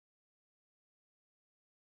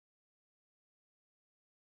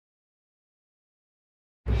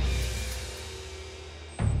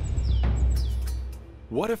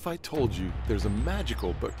What if I told you there's a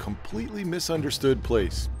magical but completely misunderstood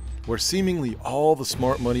place where seemingly all the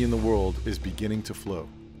smart money in the world is beginning to flow?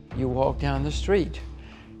 You walk down the street,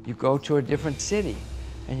 you go to a different city,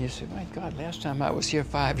 and you say, my God, last time I was here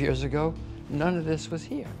 5 years ago, none of this was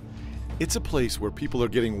here. It's a place where people are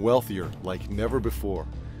getting wealthier like never before,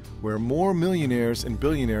 where more millionaires and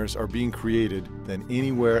billionaires are being created than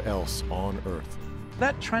anywhere else on Earth.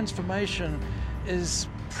 That transformation is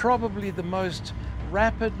probably the most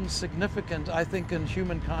rapid and significant, I think, in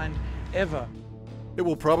humankind ever. It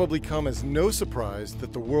will probably come as no surprise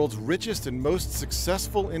that the world's richest and most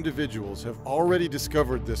successful individuals have already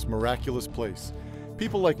discovered this miraculous place.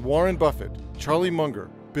 People like Warren Buffett, Charlie Munger,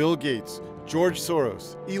 Bill Gates, George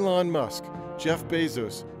Soros, Elon Musk, Jeff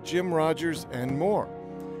Bezos, Jim Rogers, and more.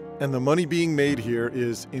 And the money being made here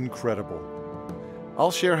is incredible. I'll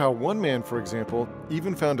share how one man, for example,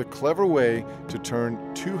 even found a clever way to turn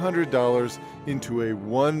 $200 into a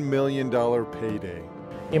 $1 million payday.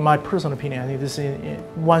 In my personal opinion, I think this is a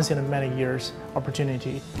once in a many years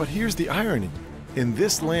opportunity. But here's the irony. In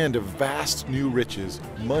this land of vast new riches,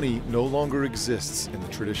 money no longer exists in the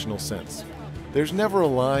traditional sense. There's never a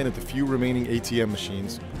line at the few remaining ATM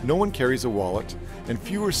machines, no one carries a wallet, and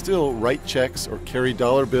fewer still write checks or carry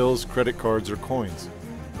dollar bills, credit cards, or coins.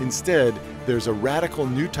 Instead, there's a radical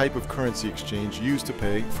new type of currency exchange used to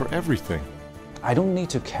pay for everything. I don't need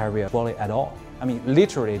to carry a wallet at all. I mean,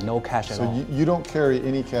 literally no cash at all. So you don't carry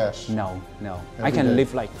any cash? No. I Every can day?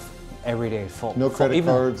 live like every day full. No credit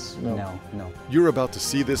cards? No. You're about to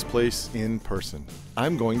see this place in person.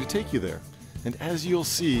 I'm going to take you there. And as you'll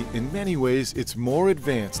see, in many ways, it's more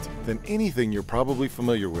advanced than anything you're probably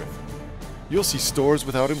familiar with. You'll see stores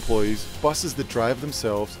without employees, buses that drive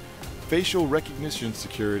themselves, facial recognition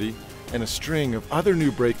security, and a string of other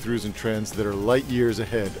new breakthroughs and trends that are light years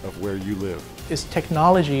ahead of where you live. Its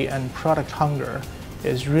technology and product hunger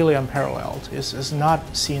is really unparalleled. It's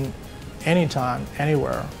not seen anytime,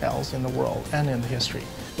 anywhere else in the world and in history.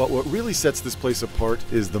 But what really sets this place apart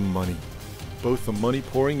is the money. Both the money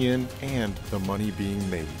pouring in and the money being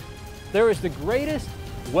made. There is the greatest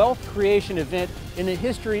wealth creation event in the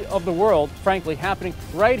history of the world, frankly, happening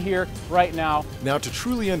right here, right now. Now, to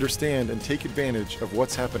truly understand and take advantage of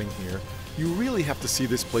what's happening here, you really have to see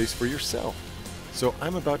this place for yourself. So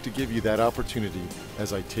I'm about to give you that opportunity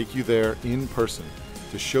as I take you there in person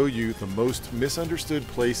to show you the most misunderstood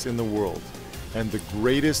place in the world and the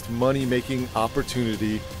greatest money-making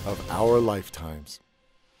opportunity of our lifetimes.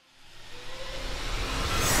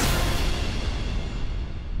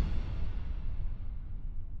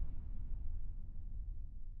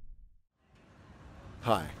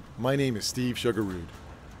 Hi, my name is Steve Sugarrood.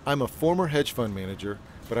 I'm a former hedge fund manager,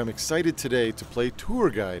 but I'm excited today to play tour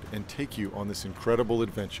guide and take you on this incredible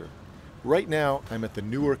adventure. Right now, I'm at the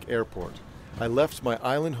Newark Airport. I left my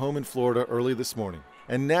island home in Florida early this morning,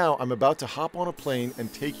 and now I'm about to hop on a plane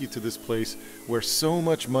and take you to this place where so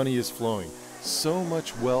much money is flowing, so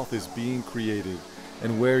much wealth is being created,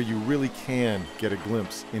 and where you really can get a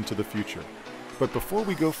glimpse into the future. But before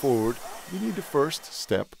we go forward, we need to first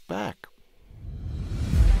step back.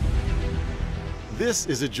 This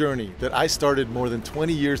is a journey that I started more than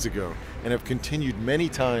 20 years ago and have continued many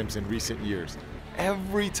times in recent years.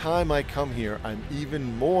 Every time I come here, I'm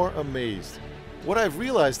even more amazed. What I've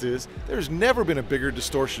realized is there's never been a bigger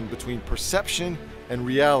distortion between perception and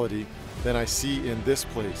reality than I see in this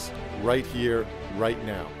place, right here, right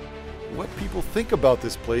now. What people think about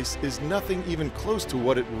this place is nothing even close to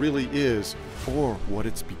what it really is or what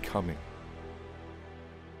it's becoming.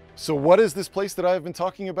 So what is this place that I've been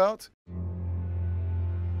talking about?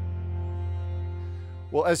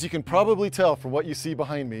 Well, as you can probably tell from what you see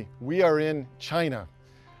behind me, we are in China.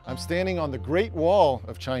 I'm standing on the Great Wall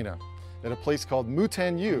of China at a place called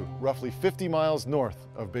Mutianyu, roughly 50 miles north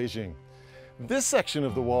of Beijing. This section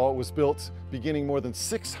of the wall was built beginning more than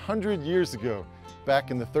 600 years ago,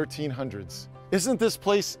 back in the 1300s. Isn't this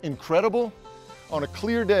place incredible? On a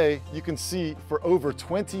clear day, you can see for over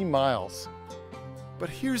 20 miles. But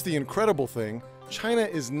here's the incredible thing. China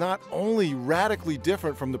is not only radically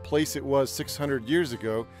different from the place it was 600 years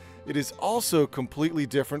ago, it is also completely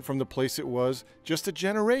different from the place it was just a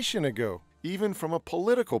generation ago, even from a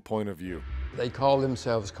political point of view. They call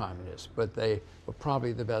themselves communists, but they were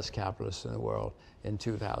probably the best capitalists in the world in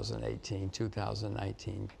 2018,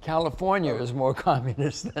 2019. California is more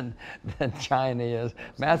communist than China is.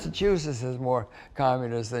 Massachusetts is more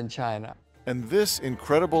communist than China. And this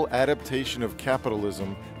incredible adaptation of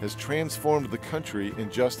capitalism has transformed the country in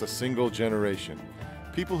just a single generation.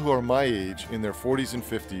 People who are my age, in their 40s and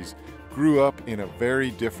 50s, grew up in a very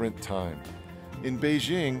different time. In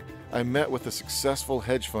Beijing, I met with a successful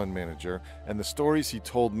hedge fund manager, and the stories he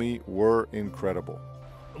told me were incredible.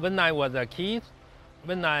 When I was a kid,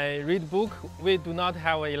 when I read book, we do not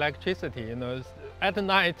have electricity. At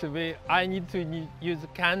night I need to use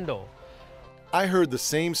candle. I heard the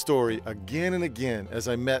same story again and again as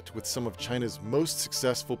I met with some of China's most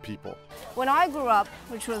successful people. When I grew up,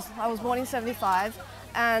 I was born in 75,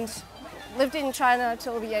 and lived in China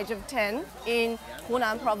till the age of 10 in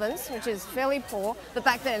Hunan province, which is fairly poor, but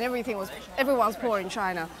back then everyone's poor in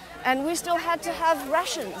China. And we still had to have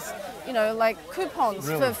rations, like coupons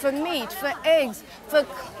for meat, for eggs, for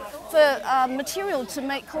material to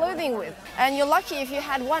make clothing with. And you're lucky if you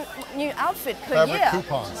had one new outfit per year. Fabric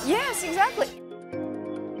coupons. Yes, exactly.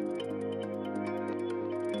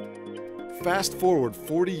 Fast forward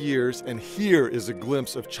 40 years, and here is a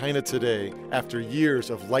glimpse of China today after years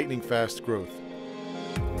of lightning-fast growth.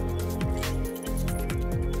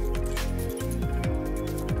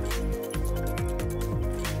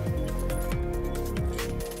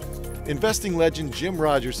 Investing legend Jim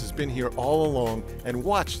Rogers has been here all along and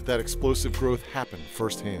watched that explosive growth happen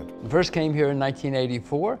firsthand. I first came here in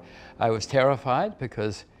 1984. I was terrified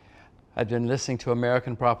because I'd been listening to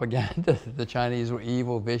American propaganda. The Chinese were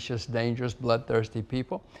evil, vicious, dangerous, bloodthirsty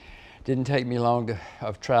people. Didn't take me long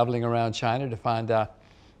of traveling around China to find out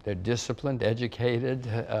they're disciplined, educated,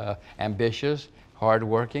 ambitious,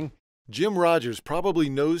 hardworking. Jim Rogers probably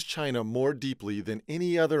knows China more deeply than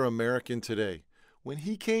any other American today. When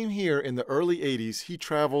he came here in the early 80s, he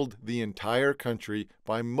traveled the entire country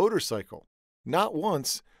by motorcycle. Not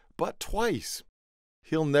once, but twice.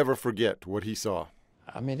 He'll never forget what he saw.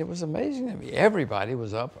 I mean, it was amazing to me. Everybody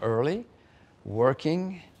was up early,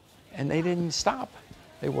 working, and they didn't stop.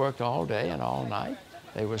 They worked all day and all night.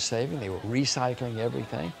 They were saving, they were recycling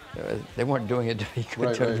everything. They weren't doing it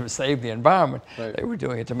to save the environment. Right. They were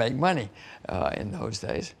doing it to make money in those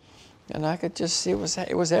days. And I could just see it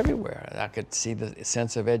was everywhere. I could see the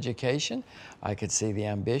sense of education. I could see the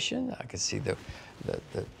ambition. I could see the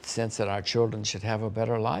sense that our children should have a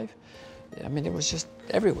better life. I mean, it was just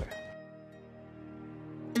everywhere.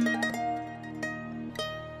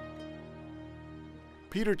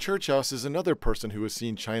 Peter Churchhouse is another person who has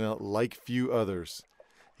seen China like few others.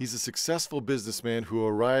 He's a successful businessman who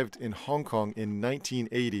arrived in Hong Kong in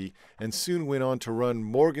 1980 and soon went on to run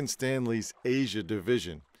Morgan Stanley's Asia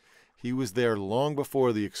division. He was there long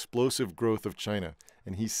before the explosive growth of China,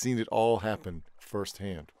 and he's seen it all happen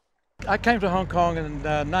firsthand. I came to Hong Kong in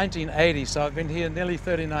 1980, so I've been here nearly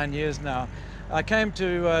 39 years now. I came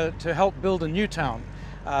to help build a new town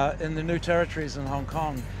in the new territories in Hong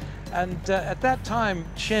Kong. And at that time,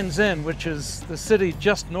 Shenzhen, which is the city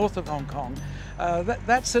just north of Hong Kong,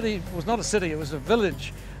 that city was not a city, it was a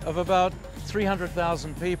village of about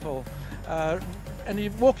 300,000 people. And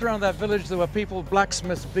you walked around that village, there were people,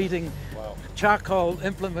 blacksmiths, beating charcoal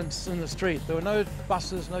implements in the street. There were no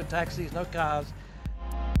buses, no taxis, no cars.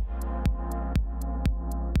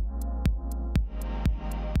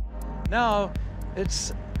 Now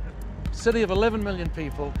it's a city of 11 million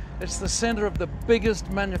people. It's the center of the biggest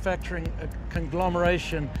manufacturing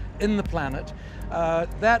conglomeration in the planet.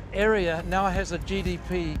 That area now has a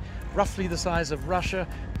GDP roughly the size of Russia,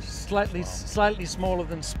 slightly smaller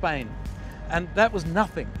than Spain. And that was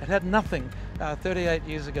nothing. It had nothing 38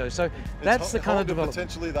 years ago. So that's the kind of development.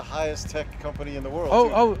 Potentially the highest tech company in the world.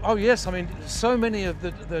 Oh yes. I mean, so many of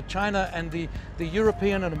the China and the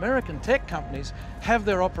European and American tech companies have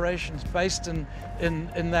their operations based in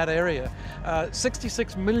that area.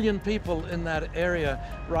 66 million people in that area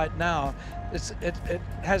right now. It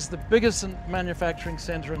has the biggest manufacturing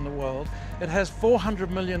center in the world. It has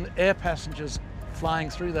 400 million air passengers flying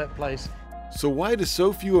through that place. So why do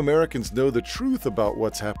so few Americans know the truth about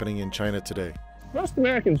what's happening in China today? Most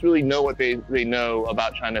Americans really know what they know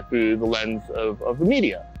about China through the lens of the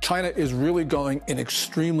media. China is really going in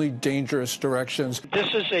extremely dangerous directions.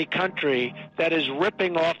 This is a country that is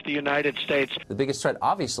ripping off the United States. The biggest threat,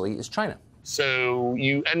 obviously, is China. So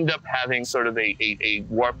you end up having sort of a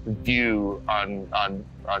warped view on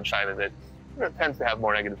China that tends to have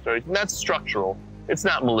more negative stories, and that's structural. It's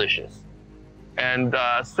not malicious. And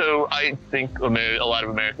so I think a lot of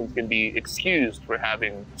Americans can be excused for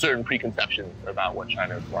having certain preconceptions about what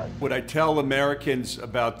China is like. What I tell Americans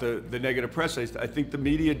about the negative press, I think the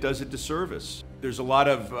media does a disservice. There's a lot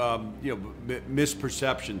of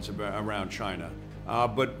misperceptions around China.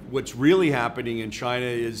 But what's really happening in China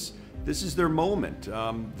is this is their moment.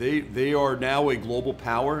 They are now a global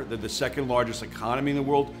power. They're the second largest economy in the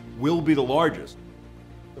world, will be the largest.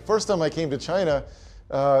 The first time I came to China,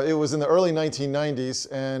 it was in the early 1990s,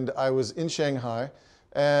 and I was in Shanghai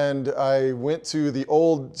and I went to the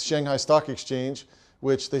old Shanghai Stock Exchange,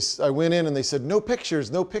 which I went in and they said, no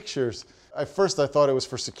pictures, no pictures. At first I thought it was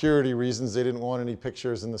for security reasons. They didn't want any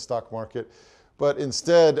pictures in the stock market. But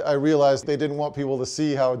instead I realized they didn't want people to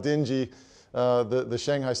see how dingy the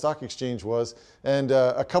Shanghai Stock Exchange was. And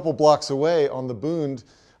a couple blocks away on the Bund,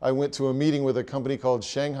 I went to a meeting with a company called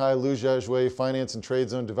Shanghai Lujiazhui Finance and Trade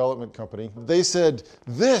Zone Development Company. They said,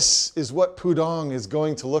 this is what Pudong is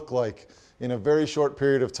going to look like in a very short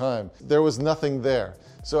period of time. There was nothing there.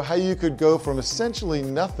 So how you could go from essentially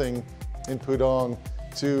nothing in Pudong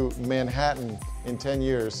to Manhattan in 10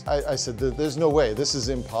 years, I said, there's no way, this is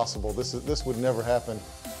impossible, this would never happen.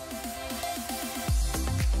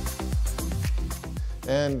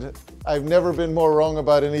 And I've never been more wrong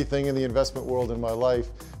about anything in the investment world in my life.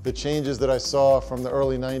 The changes that I saw from the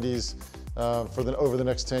early 90s over the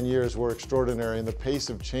next 10 years were extraordinary, and the pace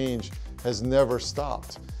of change has never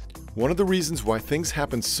stopped. One of the reasons why things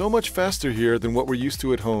happen so much faster here than what we're used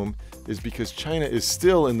to at home is because China is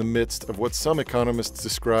still in the midst of what some economists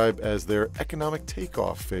describe as their economic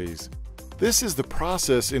takeoff phase. This is the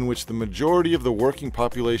process in which the majority of the working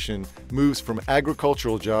population moves from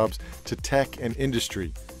agricultural jobs to tech and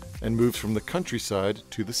industry, and moves from the countryside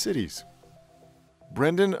to the cities.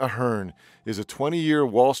 Brendan Ahern is a 20-year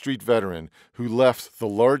Wall Street veteran who left the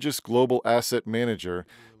largest global asset manager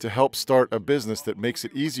to help start a business that makes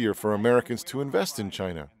it easier for Americans to invest in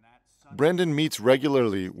China. Brendan meets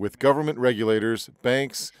regularly with government regulators,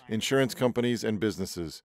 banks, insurance companies, and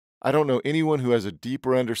businesses. I don't know anyone who has a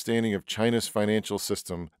deeper understanding of China's financial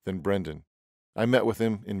system than Brendan. I met with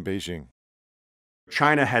him in Beijing.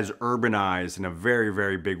 China has urbanized in a very,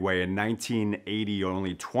 very big way. In 1980,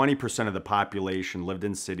 only 20% of the population lived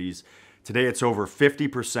in cities. Today, it's over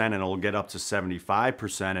 50%, and it'll get up to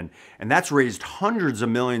 75%. And that's raised hundreds of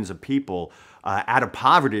millions of people out of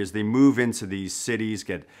poverty as they move into these cities,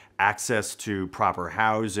 get access to proper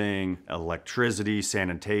housing, electricity,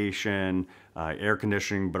 sanitation, air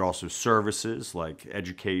conditioning, but also services like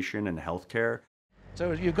education and healthcare.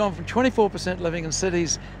 So you've gone from 24% living in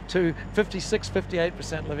cities to 56,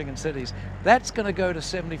 58% living in cities. That's going to go to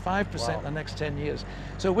 75% in the next 10 years.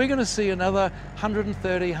 So we're going to see another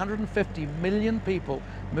 130, 150 million people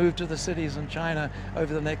move to the cities in China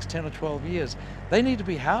over the next 10 or 12 years. They need to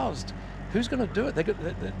be housed. Who's going to do it? They're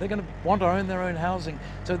going to want to own their own housing.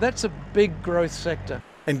 So that's a big growth sector.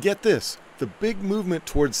 And get this, the big movement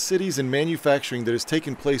towards cities and manufacturing that has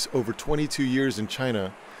taken place over 22 years in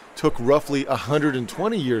China took roughly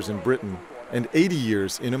 120 years in Britain and 80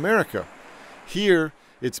 years in America. Here,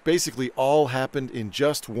 it's basically all happened in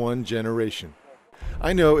just one generation.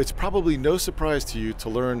 I know it's probably no surprise to you to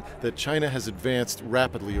learn that China has advanced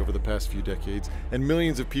rapidly over the past few decades, and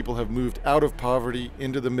millions of people have moved out of poverty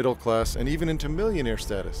into the middle class and even into millionaire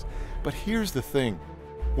status. But here's the thing.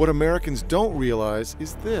 What Americans don't realize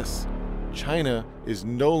is this. China is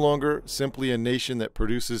no longer simply a nation that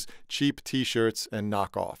produces cheap t-shirts and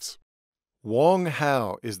knockoffs. Wang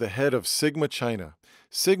Hao is the head of Sigma China.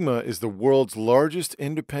 Sigma is the world's largest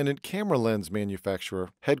independent camera lens manufacturer,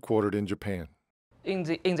 headquartered in Japan. In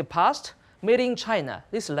the past, made in China,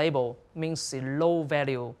 this label means low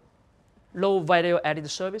value added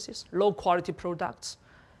services, low quality products.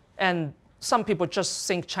 And some people just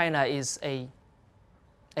think China is a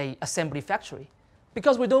assembly factory,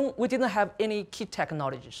 because we didn't have any key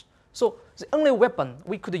technologies. So the only weapon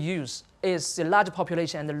we could use is the large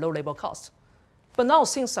population and the low labor cost. But now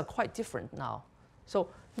things are quite different now. So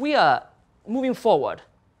we are moving forward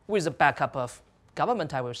with the backup of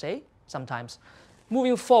government, I will say, sometimes,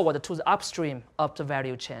 moving forward to the upstream of the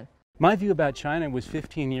value chain. My view about China was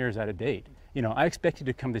 15 years out of date. You know, I expected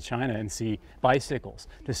to come to China and see bicycles,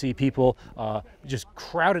 to see people just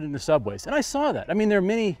crowded in the subways. And I saw that. I mean, there are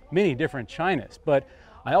many, many different Chinas, but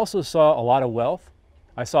I also saw a lot of wealth.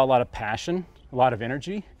 I saw a lot of passion, a lot of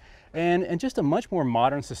energy, and just a much more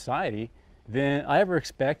modern society than I ever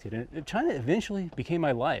expected. And China eventually became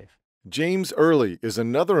my life. James Early is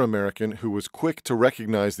another American who was quick to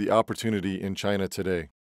recognize the opportunity in China today.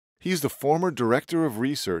 He's the former director of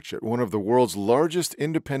research at one of the world's largest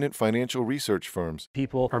independent financial research firms.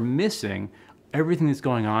 People are missing everything that's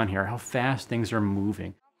going on here, how fast things are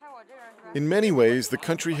moving. In many ways, the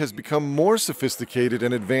country has become more sophisticated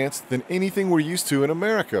and advanced than anything we're used to in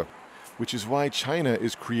America, which is why China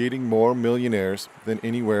is creating more millionaires than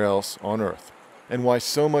anywhere else on Earth, and why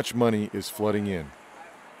so much money is flooding in.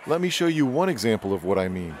 Let me show you one example of what I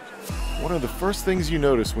mean. One of the first things you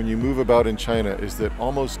notice when you move about in China is that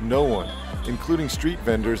almost no one, including street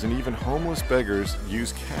vendors and even homeless beggars,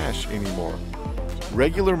 use cash anymore.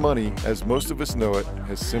 regular money, as most of us know it,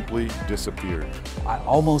 has simply disappeared. I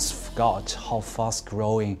almost forgot how fast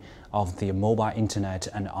growing of the mobile internet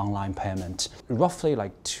and online payment. Roughly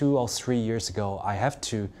like 2 or 3 years ago, I have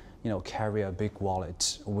to, carry a big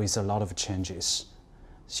wallet with a lot of changes.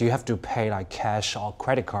 So you have to pay like cash or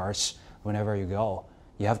credit cards whenever you go.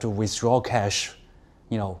 You have to withdraw cash,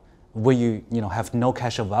 when you have no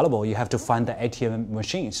cash available, you have to find the ATM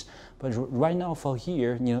machines. But right now for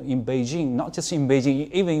here, in Beijing, not just in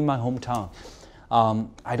Beijing, even in my hometown,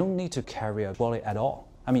 I don't need to carry a wallet at all.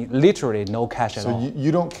 I mean, literally no cash at all. So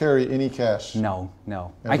you don't carry any cash? No.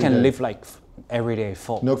 Every I can day. live like every day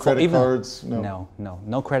full. No credit cards? No.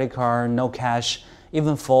 No credit card, no cash.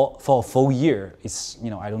 Even for a full year, it's,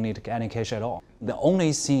 I don't need any cash at all. The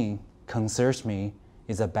only thing concerns me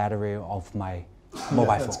is the battery of my mobile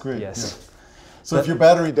phone. That's great. Yes. Yeah. So if your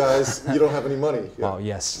battery dies, you don't have any money. Yeah. Well,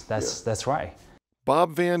 yes, that's right.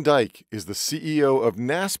 Bob Van Dijk is the CEO of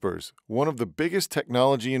Naspers, one of the biggest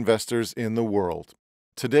technology investors in the world.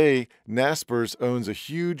 Today, Naspers owns a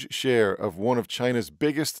huge share of one of China's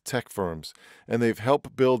biggest tech firms, and they've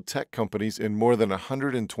helped build tech companies in more than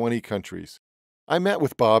 120 countries. I met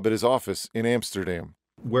with Bob at his office in Amsterdam.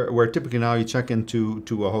 Where typically now you check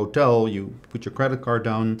into a hotel, you put your credit card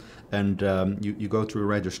down, and you go through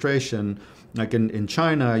registration. Like in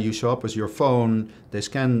China, you show up with your phone, they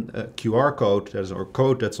scan a QR code, or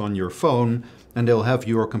code that's on your phone, and they'll have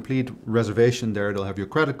your complete reservation there, they'll have your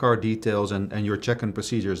credit card details and your check-in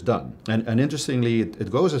procedures done. And interestingly,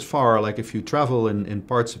 it goes as far, like if you travel in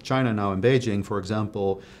parts of China now, in Beijing, for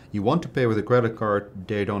example, you want to pay with a credit card,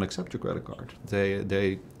 they don't accept your credit card.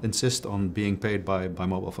 They insist on being paid by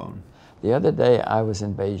mobile phone. The other day I was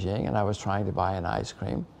in Beijing and I was trying to buy an ice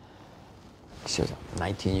cream. She was a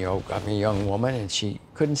 19-year-old, young woman, and she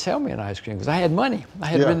couldn't sell me an ice cream because I had money. I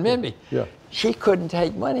had renminbi. Yeah. She couldn't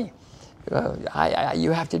take money.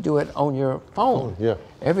 You have to do it on your phone. Yeah.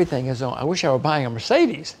 Everything is on. I wish I were buying a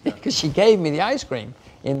Mercedes because she gave me the ice cream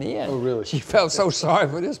in the end. Oh, really? She felt so sorry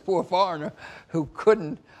for this poor foreigner who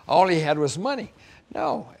couldn't, all he had was money.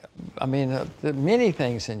 No, the many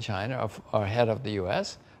things in China are ahead of the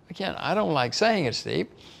U.S. Again, I don't like saying it, Steve.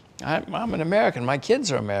 I'm an American. My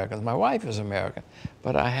kids are Americans. My wife is American.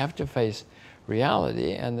 But I have to face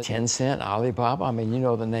reality. And Tencent, Alibaba, you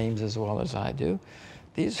know the names as well as I do.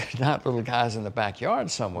 These are not little guys in the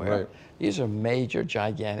backyard somewhere. Right. These are major,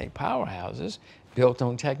 gigantic powerhouses built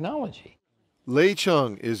on technology. Lei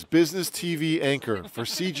Chung is business TV anchor for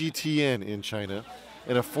CGTN in China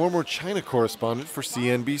and a former China correspondent for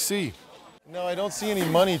CNBC. No, I don't see any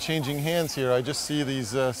money changing hands here. I just see these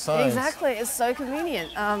signs. Exactly, it's so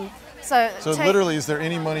convenient. So literally, is there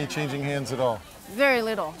any money changing hands at all? Very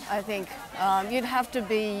little, I think. You'd have to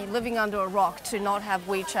be living under a rock to not have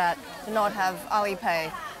WeChat, to not have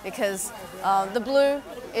Alipay, because the blue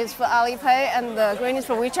is for Alipay and the green is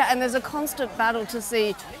for WeChat, and there's a constant battle to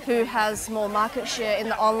see who has more market share in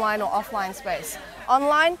the online or offline space.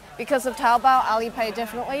 Online, because of Taobao, Alipay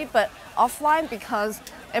definitely, but offline because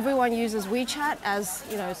everyone uses WeChat as,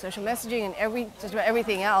 social messaging and just about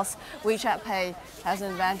everything else. WeChat Pay has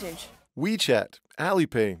an advantage. WeChat,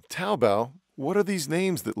 Alipay, Taobao, what are these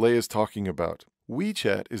names that Lei is talking about?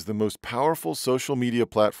 WeChat is the most powerful social media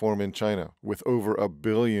platform in China with over 1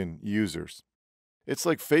 billion users. It's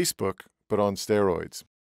like Facebook, but on steroids.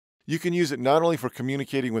 You can use it not only for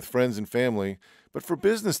communicating with friends and family, but for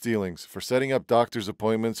business dealings, for setting up doctor's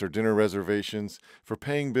appointments or dinner reservations, for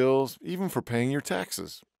paying bills, even for paying your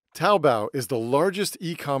taxes. Taobao is the largest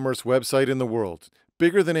e-commerce website in the world,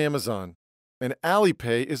 bigger than Amazon. And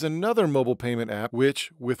Alipay is another mobile payment app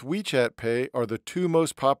which, with WeChat Pay, are the 2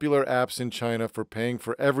 most popular apps in China for paying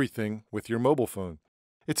for everything with your mobile phone.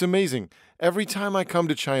 It's amazing. Every time I come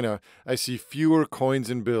to China, I see fewer coins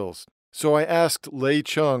and bills. So I asked Lei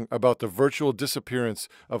Chung about the virtual disappearance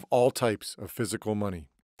of all types of physical money.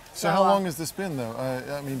 So how long has this been,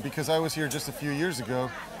 though? Because I was here just a few years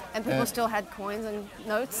ago. And people still had coins and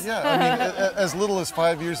notes? Yeah, as little as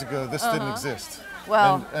 5 years ago, this didn't exist.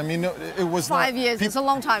 Well, it was 5 years. It's a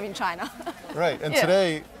long time in China. Right, and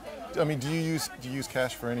today, do you use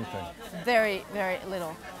cash for anything? Very, very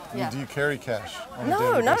little. Yeah. Do you carry cash on a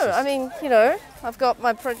No. daily basis? I've got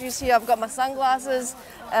my produce here, I've got my sunglasses,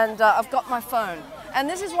 and I've got my phone. And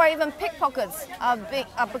this is why even pickpockets are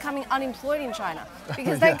becoming unemployed in China,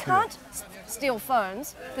 because they can't steal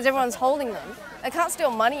phones because everyone's holding them. They can't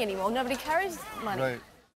steal money anymore. Nobody carries money. Right.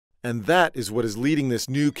 And that is what is leading this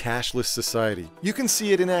new cashless society. You can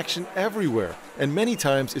see it in action everywhere, and many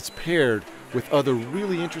times it's paired with other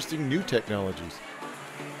really interesting new technologies.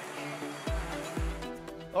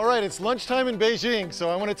 All right, it's lunchtime in Beijing, so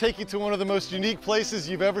I want to take you to one of the most unique places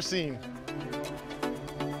you've ever seen.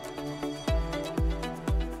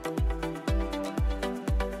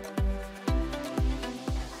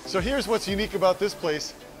 So here's what's unique about this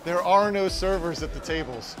place. There are no servers at the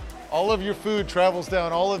tables. All of your food travels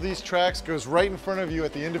down all of these tracks, goes right in front of you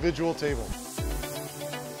at the individual table.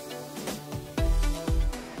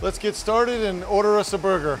 Let's get started and order us a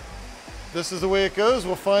burger. This is the way it goes.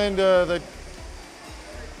 We'll find the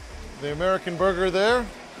American burger there.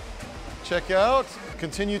 Check out,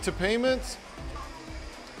 continue to payments.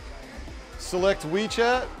 Select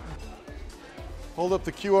WeChat. Hold up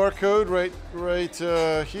the QR code right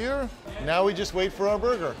here. Now we just wait for our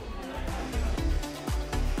burger.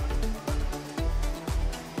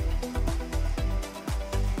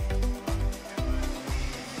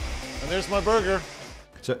 And there's my burger.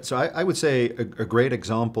 So I would say a great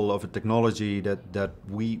example of a technology that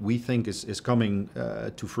we think is coming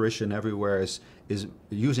to fruition everywhere is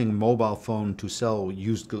using mobile phone to sell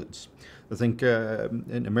used goods. I think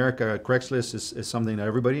in America, Craigslist is something that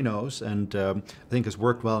everybody knows, and I think has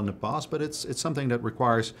worked well in the past. But it's something that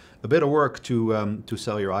requires a bit of work to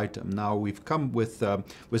sell your item. Now we've come with a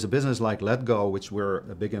business like Letgo, which we're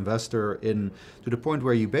a big investor in, to the point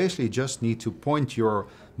where you basically just need to point your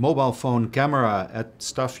mobile phone camera at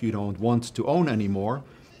stuff you don't want to own anymore,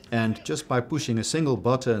 and just by pushing a single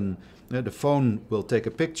button, the phone will take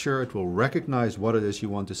a picture, it will recognize what it is you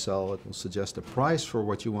want to sell, it will suggest a price for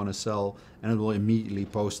what you want to sell, and it will immediately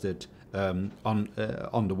post it on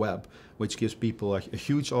the web, which gives people a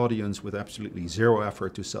huge audience with absolutely zero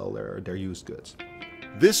effort to sell their used goods.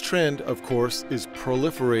 This trend, of course, is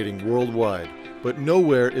proliferating worldwide, but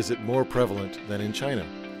nowhere is it more prevalent than in China.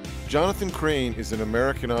 Jonathan Crane is an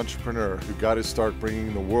American entrepreneur who got his start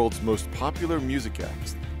bringing the world's most popular music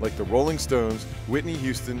acts, like the Rolling Stones, Whitney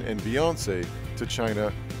Houston, and Beyoncé, to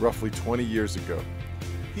China roughly 20 years ago.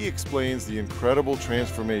 He explains the incredible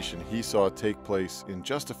transformation he saw take place in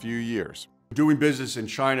just a few years. Doing business in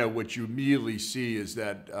China, what you immediately see is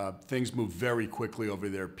that things move very quickly over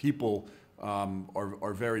there. People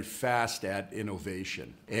are very fast at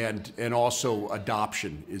innovation, and also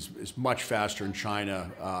adoption is much faster in China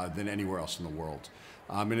than anywhere else in the world.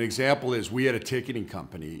 An example is we had a ticketing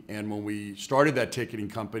company, and when we started that ticketing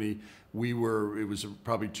company, it was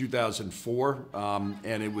probably 2004,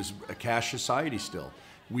 and it was a cash society still.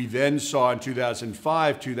 We then saw in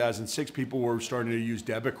 2005, 2006, people were starting to use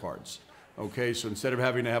debit cards. Okay, so instead of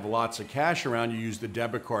having to have lots of cash around, you use the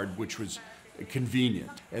debit card, which was convenient.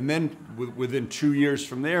 And then within 2 years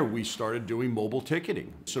from there, we started doing mobile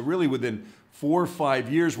ticketing. So really within 4 or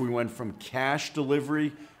 5 years, we went from cash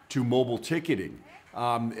delivery to mobile ticketing.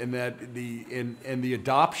 And the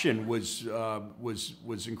adoption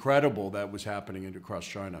was incredible that was happening across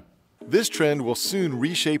China. This trend will soon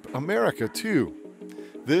reshape America too.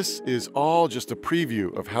 This is all just a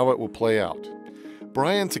preview of how it will play out.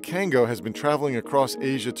 Brian Takango has been traveling across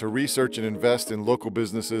Asia to research and invest in local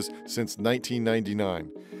businesses since 1999.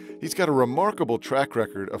 He's got a remarkable track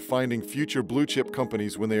record of finding future blue chip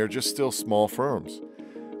companies when they are just still small firms.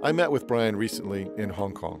 I met with Brian recently in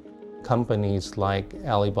Hong Kong. Companies like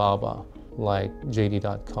Alibaba, like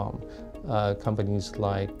JD.com, companies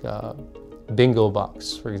like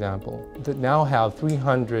BingoBox, for example, that now have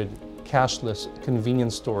 300 cashless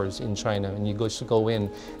convenience stores in China, and you just go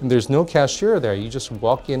in and there's no cashier there. You just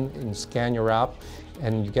walk in and scan your app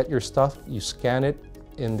and you get your stuff, you scan it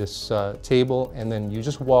in this table, and then you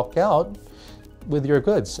just walk out with your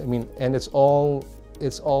goods. I mean, and it's all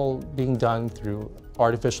being done through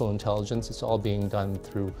artificial intelligence. It's all being done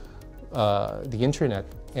through the internet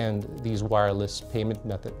and these wireless payment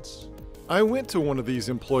methods. I went to one of these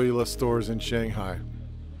employee-less stores in Shanghai.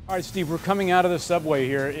 All right, Steve, we're coming out of the subway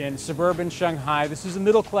here in suburban Shanghai. This is a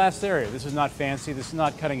middle-class area. This is not fancy. This is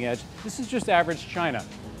not cutting edge. This is just average China.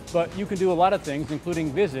 But you can do a lot of things,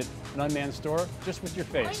 including visit an unmanned store just with your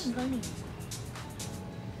face.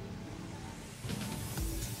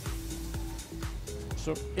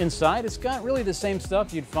 So inside, it's got really the same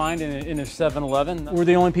stuff you'd find in a 7-Eleven. We're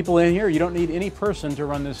the only people in here. You don't need any person to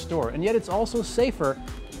run this store. And yet it's also safer,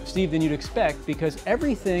 Steve, than you'd expect, because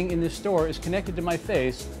everything in this store is connected to my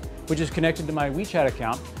face, which is connected to my WeChat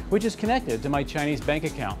account, which is connected to my Chinese bank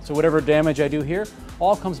account. So whatever damage I do here,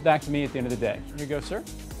 all comes back to me at the end of the day. Here you go, sir.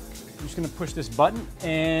 I'm just gonna push this button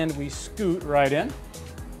and we scoot right in.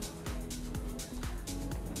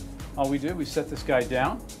 All we do, we set this guy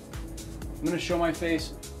down. I'm gonna show my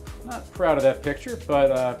face. Not proud of that picture,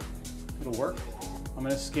 but it'll work. I'm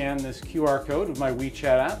gonna scan this QR code with my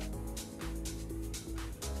WeChat app.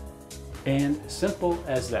 And simple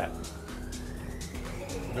as that.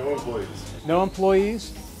 No employees. No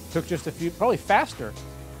employees. Took just a few, probably faster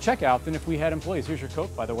checkout than if we had employees. Here's your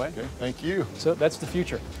coat, by the way. Okay, thank you. So that's the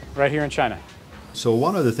future, right here in China. So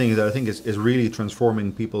one of the things that I think is really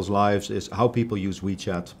transforming people's lives is how people use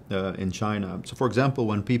WeChat in China. So for example,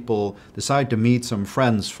 when people decide to meet some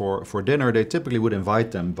friends for dinner, they typically would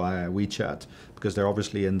invite them via WeChat because they're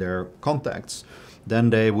obviously in their contacts.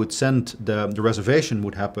 Then they would send, the reservation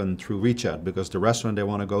would happen through WeChat because the restaurant they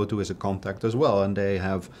want to go to is a contact as well, and they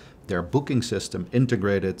have their booking system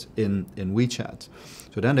integrated in WeChat.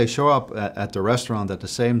 So then they show up at the restaurant at the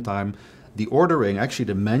same time. The ordering, actually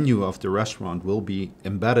the menu of the restaurant will be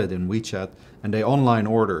embedded in WeChat, and they online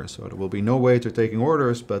order. So there will be no waiter taking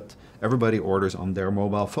orders, but everybody orders on their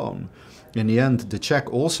mobile phone. In the end, the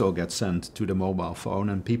check also gets sent to the mobile phone,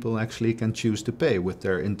 and people actually can choose to pay with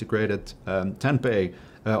their integrated Tenpay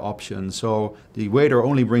option. So the waiter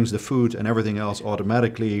only brings the food, and everything else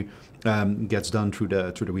automatically gets done through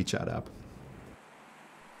the WeChat app.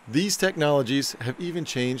 These technologies have even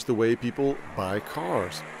changed the way people buy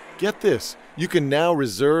cars. Get this, you can now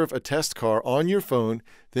reserve a test car on your phone,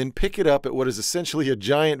 then pick it up at what is essentially a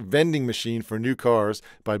giant vending machine for new cars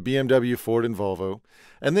by BMW, Ford, and Volvo,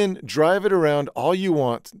 and then drive it around all you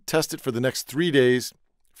want, test it for the next 3 days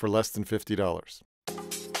for less than $50.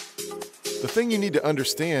 The thing you need to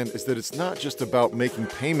understand is that it's not just about making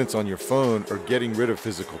payments on your phone or getting rid of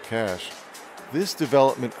physical cash. This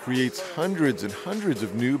development creates hundreds and hundreds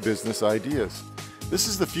of new business ideas. This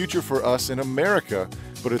is the future for us in America,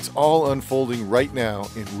 but it's all unfolding right now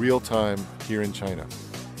in real time here in China.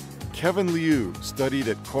 Kevin Liu studied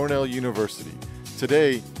at Cornell University.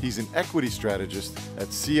 Today, he's an equity strategist at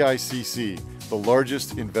CICC, the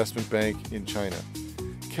largest investment bank in China.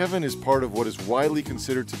 Kevin is part of what is widely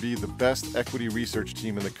considered to be the best equity research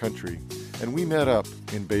team in the country, and we met up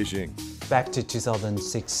in Beijing. Back to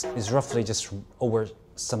 2006, it's roughly just over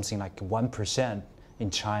something like 1% in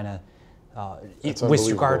China with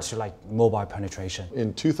regard to like mobile penetration.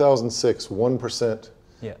 In 2006, 1%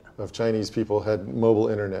 of Chinese people had mobile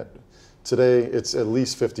internet. Today, it's at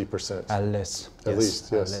least 50%. At least. At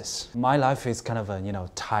least, yes. At least. My life is kind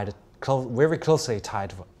of tied, very closely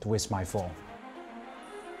tied with my phone.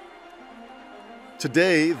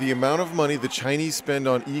 Today, the amount of money the Chinese spend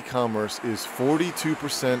on e-commerce is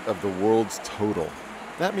 42% of the world's total.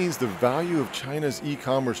 That means the value of China's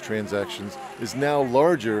e-commerce transactions is now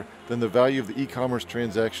larger than the value of the e-commerce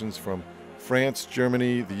transactions from France,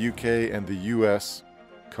 Germany, the UK, and the US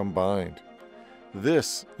combined.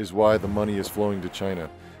 This is why the money is flowing to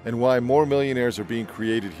China, and why more millionaires are being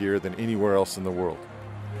created here than anywhere else in the world.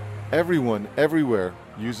 Everyone, everywhere,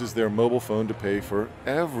 uses their mobile phone to pay for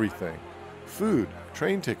everything. Food,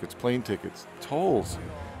 train tickets, plane tickets, tolls,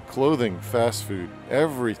 clothing, fast food,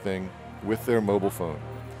 everything with their mobile phone.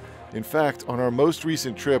 In fact, on our most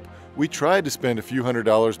recent trip, we tried to spend a few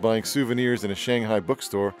 $100s buying souvenirs in a Shanghai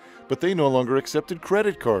bookstore, but they no longer accepted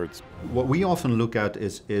credit cards. What we often look at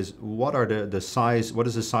is what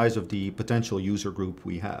is the size of the potential user group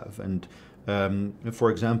we have. And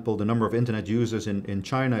for example, the number of internet users in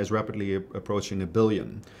China is rapidly approaching 1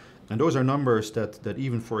 billion. And those are numbers that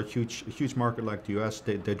even for a huge market like the US,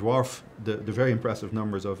 they dwarf the very impressive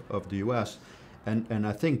numbers of the US. And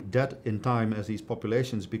I think that in time, as these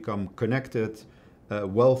populations become connected,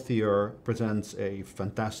 wealthier, presents a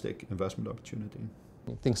fantastic investment opportunity.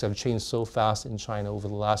 Things have changed so fast in China over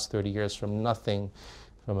the last 30 years from nothing,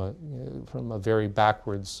 from a very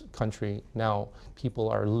backwards country. Now people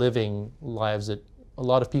are living lives that a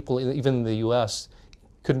lot of people, even in the US,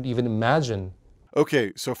 couldn't even imagine.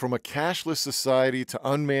 Okay, so from a cashless society to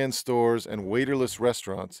unmanned stores and waiterless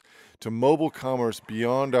restaurants to mobile commerce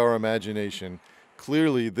beyond our imagination,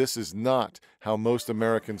 clearly this is not how most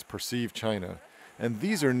Americans perceive China. And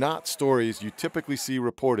these are not stories you typically see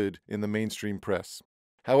reported in the mainstream press.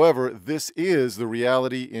 However, this is the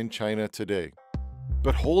reality in China today.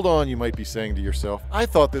 But hold on, you might be saying to yourself, I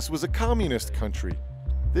thought this was a communist country.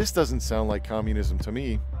 This doesn't sound like communism to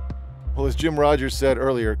me. Well, as Jim Rogers said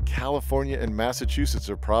earlier, California and Massachusetts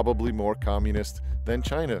are probably more communist than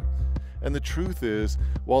China. And the truth is,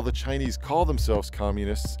 while the Chinese call themselves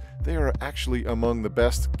communists, they are actually among the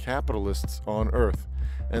best capitalists on earth.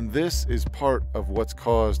 And this is part of what's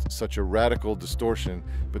caused such a radical distortion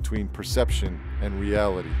between perception and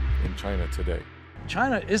reality in China today.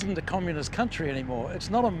 China isn't a communist country anymore. It's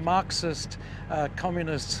not a Marxist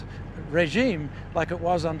communist regime like it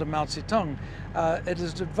was under Mao Zedong. It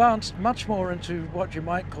has advanced much more into what you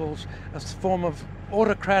might call a form of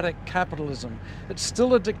autocratic capitalism. It's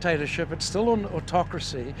still a dictatorship, it's still an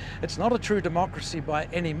autocracy, it's not a true democracy by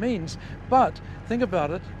any means, but think about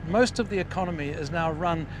it, most of the economy is now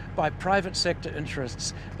run by private sector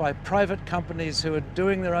interests, by private companies who are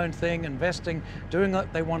doing their own thing, investing, doing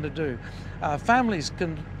what they want to do. Families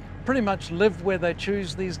can pretty much live where they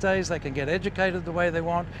choose these days. They can get educated the way they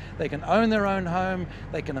want. They can own their own home.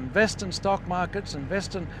 They can invest in stock markets,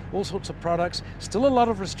 invest in all sorts of products. Still a lot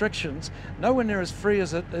of restrictions, nowhere near as free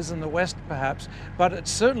as it is in the West perhaps, but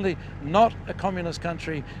it's certainly not a communist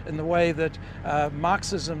country in the way that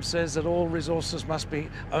Marxism says that all resources must be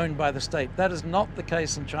owned by the state. That is not the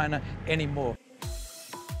case in China anymore.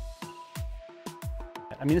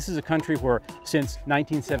 I mean, this is a country where since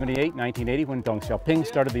 1978, 1980, when Deng Xiaoping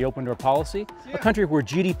started the open door policy, a country where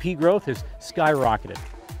GDP growth has skyrocketed,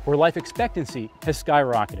 where life expectancy has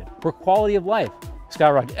skyrocketed, where quality of life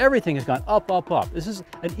skyrocketed. Everything has gone up, up, up. This is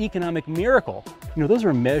an economic miracle. You know, those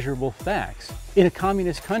are measurable facts in a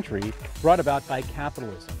communist country brought about by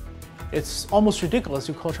capitalism. It's almost ridiculous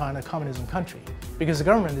to call China a communism country because the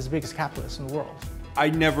government is the biggest capitalist in the world. I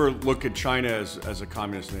never look at China as a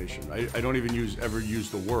communist nation. I don't even ever use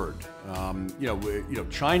the word.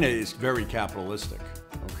 China is very capitalistic.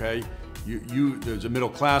 Okay, there's a middle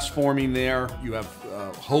class forming there. You have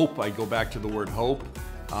hope. I go back to the word hope.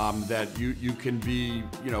 That you can be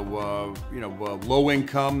low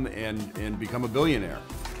income and become a billionaire.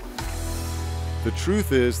 The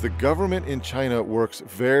truth is, the government in China works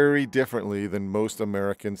very differently than most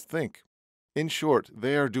Americans think. In short,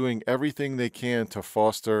 they are doing everything they can to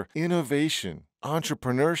foster innovation,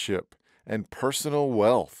 entrepreneurship, and personal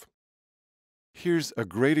wealth. Here's a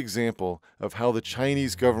great example of how the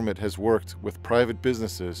Chinese government has worked with private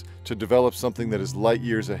businesses to develop something that is light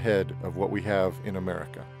years ahead of what we have in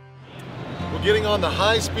America. We're getting on the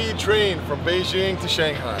high-speed train from Beijing to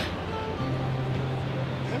Shanghai.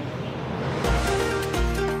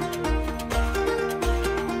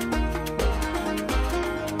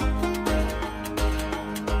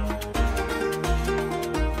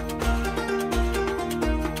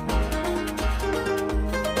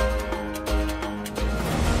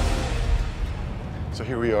 So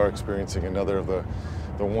here we are experiencing another of the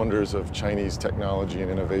wonders of Chinese technology and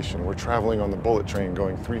innovation. We're traveling on the bullet train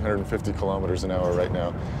going 350 kilometers an hour right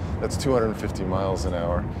now. That's 250 miles an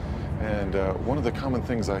hour. And one of the common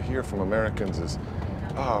things I hear from Americans is,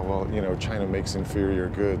 well, China makes inferior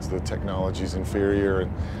goods, the technology's inferior.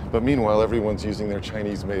 But meanwhile, everyone's using their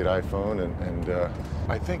Chinese-made iPhone. And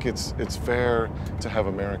I think it's fair to have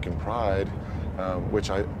American pride, which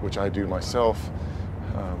I do myself.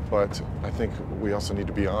 But I think we also need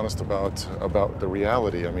to be honest about the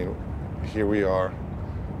reality. I mean, here we are,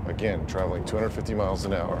 again, traveling 250 miles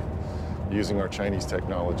an hour, using our Chinese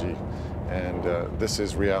technology, and this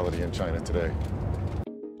is reality in China today.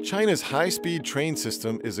 China's high-speed train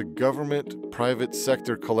system is a government-private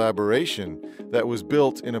sector collaboration that was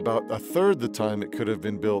built in about a third the time it could have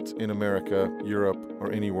been built in America, Europe,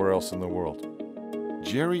 or anywhere else in the world.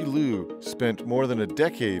 Jerry Liu spent more than a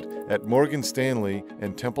decade at Morgan Stanley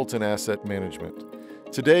and Templeton Asset Management.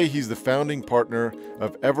 Today, he's the founding partner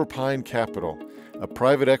of Everpine Capital, a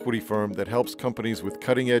private equity firm that helps companies with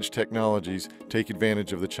cutting-edge technologies take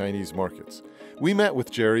advantage of the Chinese markets. We met with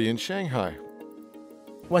Jerry in Shanghai.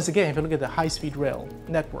 Once again, if you look at the high-speed rail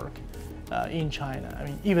network in China, I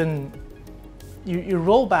mean, even you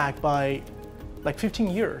roll back by like 15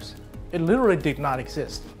 years, it literally did not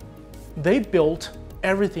exist. They built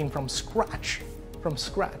everything from scratch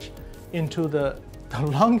into the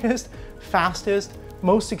longest, fastest,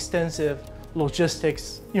 most extensive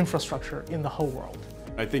logistics infrastructure in the whole world.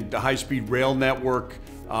 I think the high-speed rail network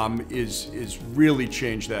is really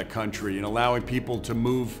changed that country and allowing people to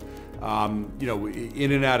move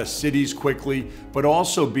in and out of cities quickly, but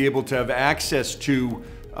also be able to have access to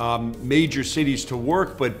major cities to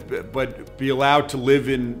work, but be allowed to live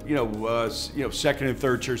in second and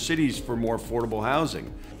third tier cities for more affordable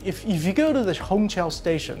housing. If you go to the Hongqiao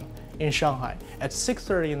station in Shanghai at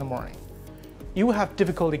 6:30 in the morning, you will have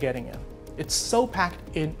difficulty getting in. It's so packed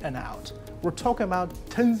in and out. We're talking about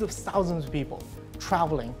tens of thousands of people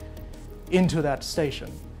traveling into that station,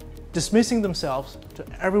 dismissing themselves to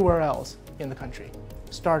everywhere else in the country,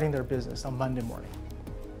 starting their business on Monday morning.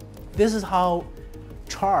 This is how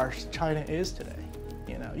charged China is today.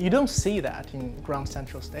 You don't see that in Grand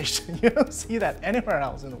Central Station. You don't see that anywhere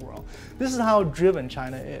else in the world. This is how driven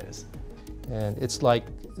China is. And it's like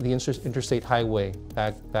the interstate highway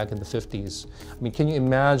back in the 50s. I mean, can you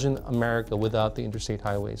imagine America without the interstate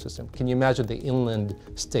highway system? Can you imagine the inland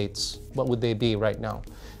states? What would they be right now?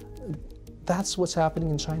 That's what's happening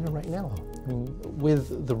in China right now. I mean,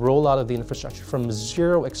 with the rollout of the infrastructure from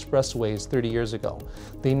 0 expressways 30 years ago,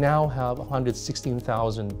 they now have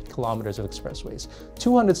 116,000 kilometers of expressways,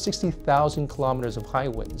 260,000 kilometers of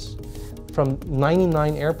highways. From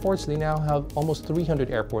 99 airports, they now have almost 300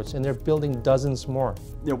 airports, and they're building dozens more.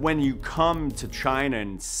 You know, when you come to China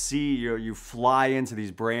and see, you fly into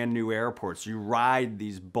these brand new airports, you ride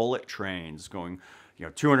these bullet trains going,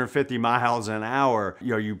 250 miles an hour.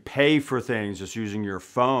 You pay for things just using your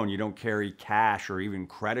phone. You don't carry cash or even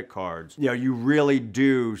credit cards. You really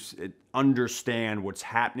do understand what's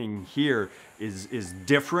happening here is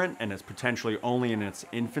different, and it's potentially only in its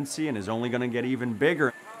infancy and is only going to get even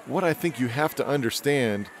bigger. What I think you have to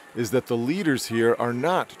understand is that the leaders here are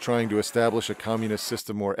not trying to establish a communist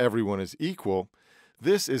system where everyone is equal.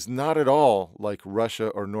 This is not at all like Russia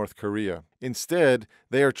or North Korea. Instead,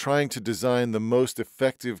 they are trying to design the most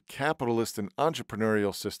effective capitalist and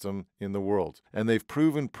entrepreneurial system in the world, and they've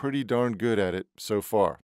proven pretty darn good at it so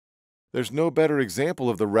far. There's no better example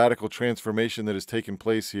of the radical transformation that has taken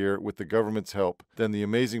place here with the government's help than the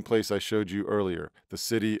amazing place I showed you earlier, the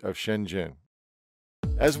city of Shenzhen.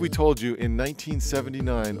 As we told you, in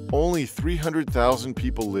 1979, only 300,000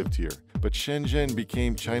 people lived here, but Shenzhen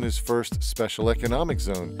became China's first special economic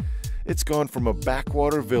zone. It's gone from a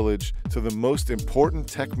backwater village to the most important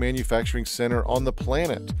tech manufacturing center on the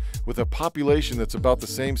planet, with a population that's about the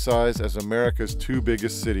same size as America's two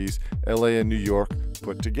biggest cities, LA and New York,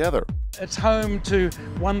 put together. It's home to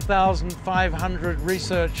 1,500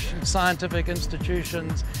 research and scientific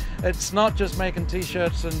institutions. It's not just making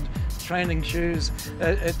t-shirts and training shoes,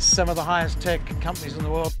 it's some of the highest tech companies in the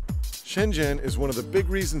world. Shenzhen is one of the big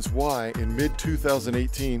reasons why, in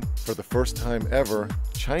mid-2018, for the first time ever,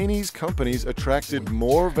 Chinese companies attracted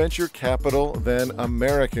more venture capital than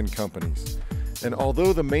American companies. And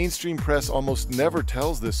although the mainstream press almost never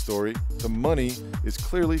tells this story, the money is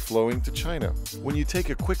clearly flowing to China. When you take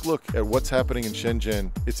a quick look at what's happening in Shenzhen,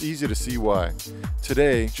 it's easy to see why.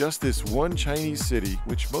 Today, just this one Chinese city,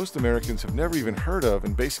 which most Americans have never even heard of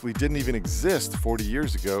and basically didn't even exist 40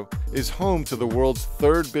 years ago, is home to the world's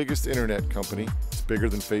third biggest internet company. It's bigger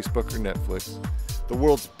than Facebook or Netflix. The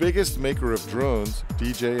world's biggest maker of drones,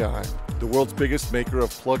 DJI. The world's biggest maker of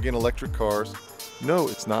plug-in electric cars. No,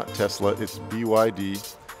 it's not Tesla, it's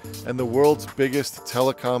BYD. And the world's biggest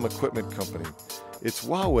telecom equipment company. It's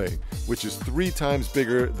Huawei, which is 3 times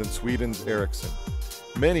bigger than Sweden's Ericsson.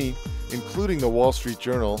 Many, including the Wall Street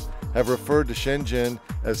Journal, have referred to Shenzhen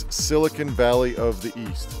as Silicon Valley of the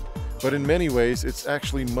East. But in many ways, it's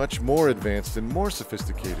actually much more advanced and more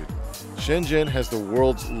sophisticated. Shenzhen has the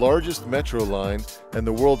world's largest metro line and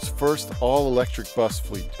the world's first all-electric bus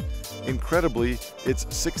fleet. Incredibly, its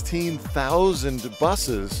 16,000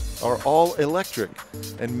 buses are all electric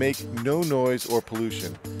and make no noise or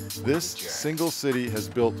pollution. This single city has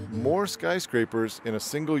built more skyscrapers in a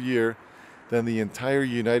single year than the entire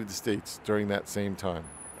United States during that same time.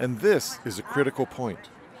 And this is a critical point.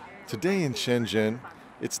 Today in Shenzhen,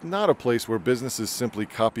 it's not a place where businesses simply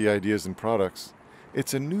copy ideas and products.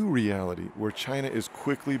 It's a new reality where China is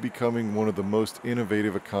quickly becoming one of the most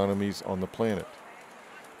innovative economies on the planet.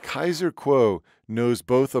 Kaiser Kuo knows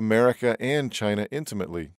both America and China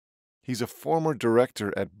intimately. He's a former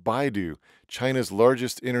director at Baidu, China's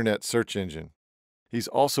largest internet search engine. He's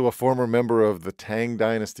also a former member of the Tang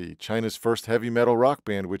Dynasty, China's first heavy metal rock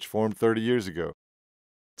band which formed 30 years ago.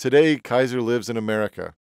 Today, Kaiser lives in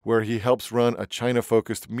America, where he helps run a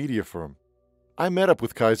China-focused media firm. I met up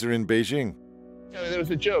with Kaiser in Beijing. There was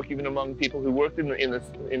a joke even among people who worked in the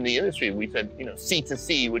industry. We said,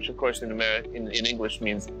 C2C, which of course in English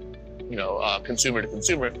means, consumer to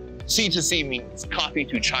consumer. C2C means copy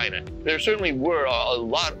to China. There certainly were a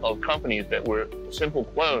lot of companies that were simple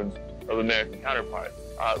clones of American counterparts.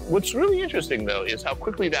 What's really interesting, though, is how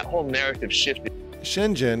quickly that whole narrative shifted.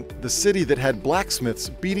 Shenzhen, the city that had blacksmiths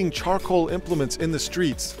beating charcoal implements in the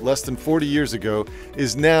streets less than 40 years ago,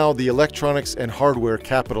 is now the electronics and hardware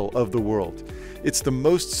capital of the world. It's the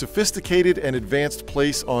most sophisticated and advanced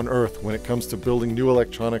place on Earth when it comes to building new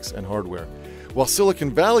electronics and hardware. While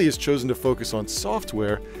Silicon Valley has chosen to focus on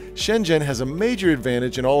software, Shenzhen has a major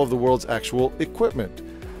advantage in all of the world's actual equipment.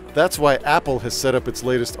 That's why Apple has set up its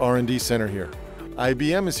latest R&D center here.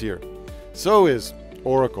 IBM is here. So is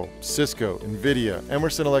Oracle, Cisco, NVIDIA,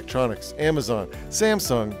 Emerson Electronics, Amazon,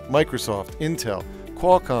 Samsung, Microsoft, Intel,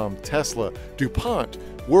 Qualcomm, Tesla, DuPont,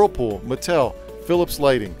 Whirlpool, Mattel, Philips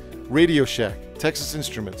Lighting, Radio Shack, Texas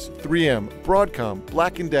Instruments, 3M, Broadcom,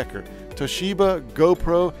 Black & Decker, Toshiba,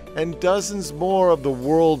 GoPro, and dozens more of the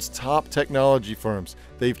world's top technology firms.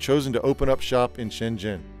 They've chosen to open up shop in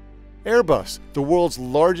Shenzhen. Airbus, the world's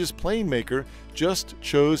largest plane maker, just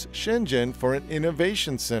chose Shenzhen for an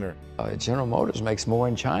innovation center. General Motors makes more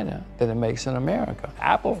in China than it makes in America.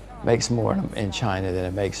 Apple makes more in China than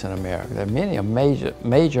it makes in America. There are many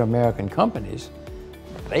major American companies.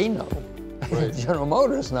 They know Right. General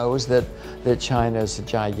Motors knows that China is a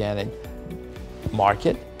gigantic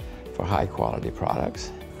market for high quality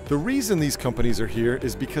products. The reason these companies are here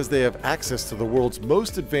is because they have access to the world's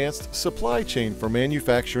most advanced supply chain for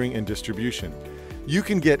manufacturing and distribution. You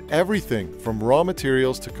can get everything from raw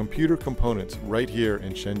materials to computer components right here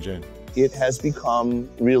in Shenzhen. It has become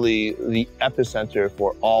really the epicenter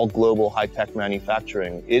for all global high-tech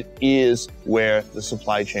manufacturing. It is where the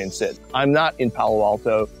supply chain sits. I'm not in Palo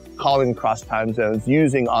Alto calling across time zones,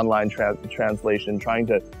 using online translation, trying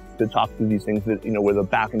to talk through these things that, where the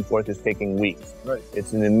back and forth is taking weeks. Right.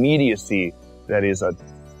 It's an immediacy that is a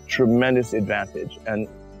tremendous advantage. And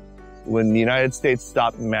when the United States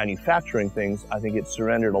stopped manufacturing things, I think it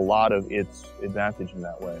surrendered a lot of its advantage in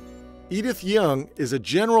that way. Edith Young is a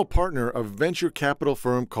general partner of a venture capital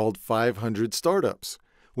firm called 500 Startups.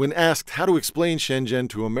 When asked how to explain Shenzhen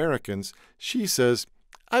to Americans, she says,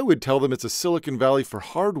 I would tell them it's a Silicon Valley for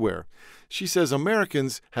hardware. She says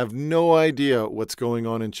Americans have no idea what's going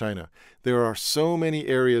on in China. There are so many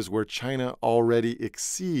areas where China already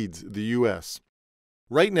exceeds the U.S.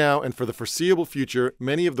 Right now and for the foreseeable future,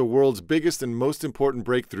 many of the world's biggest and most important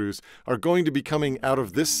breakthroughs are going to be coming out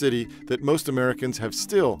of this city that most Americans have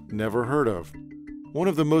still never heard of. One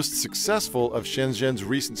of the most successful of Shenzhen's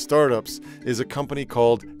recent startups is a company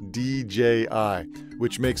called DJI,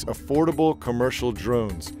 which makes affordable commercial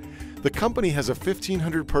drones. The company has a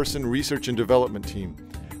 1,500-person research and development team.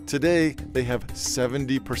 Today, they have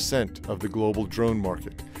 70% of the global drone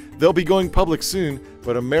market. They'll be going public soon,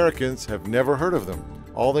 but Americans have never heard of them.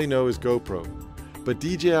 All they know is GoPro. But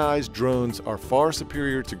DJI's drones are far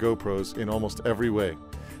superior to GoPros in almost every way.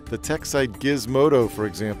 The tech site Gizmodo, for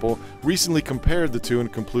example, recently compared the two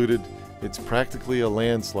and concluded it's practically a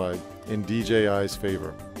landslide in DJI's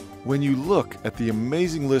favor. When you look at the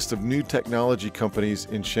amazing list of new technology companies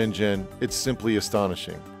in Shenzhen, it's simply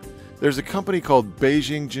astonishing. There's a company called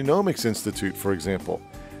Beijing Genomics Institute, for example.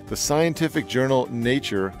 The scientific journal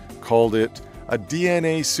Nature called it a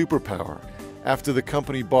DNA superpower after the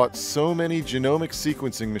company bought so many genomic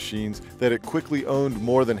sequencing machines that it quickly owned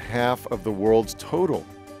more than half of the world's total.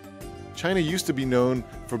 China used to be known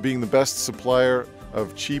for being the best supplier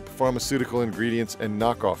of cheap pharmaceutical ingredients and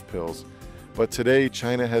knockoff pills. But today,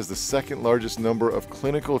 China has the second largest number of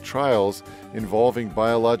clinical trials involving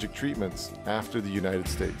biologic treatments after the United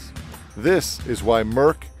States. This is why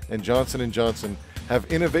Merck and Johnson & Johnson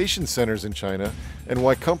have innovation centers in China and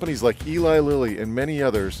why companies like Eli Lilly and many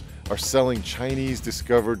others are selling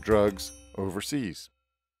Chinese-discovered drugs overseas.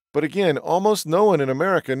 But again, almost no one in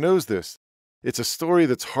America knows this. It's a story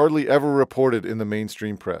that's hardly ever reported in the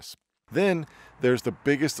mainstream press. Then there's the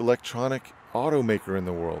biggest electronic automaker in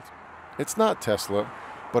the world. It's not Tesla,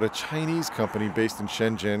 but a Chinese company based in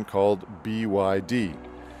Shenzhen called BYD.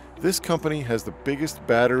 This company has the biggest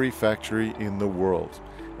battery factory in the world,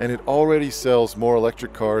 and it already sells more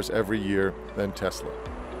electric cars every year than Tesla.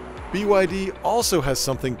 BYD also has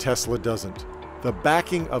something Tesla doesn't: the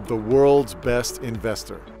backing of the world's best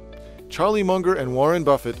investor. Charlie Munger and Warren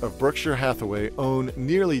Buffett of Berkshire Hathaway own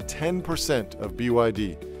nearly 10% of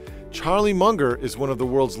BYD. Charlie Munger is one of the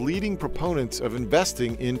world's leading proponents of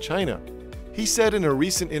investing in China. He said in a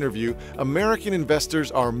recent interview, American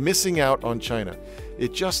investors are missing out on China.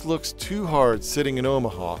 It just looks too hard sitting in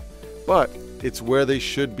Omaha, but it's where they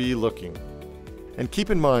should be looking. And keep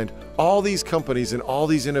in mind, all these companies and all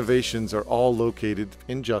these innovations are all located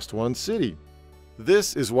in just one city.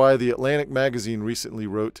 This is why The Atlantic magazine recently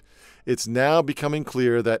wrote, "It's now becoming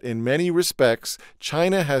clear that in many respects,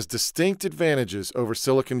 China has distinct advantages over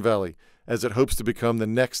Silicon Valley as it hopes to become the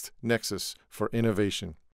next nexus for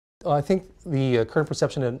innovation." I think the current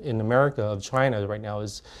perception in America of China right now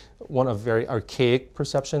is one of very archaic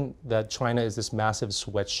perception that China is this massive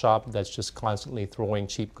sweatshop that's just constantly throwing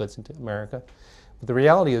cheap goods into America. But the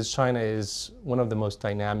reality is China is one of the most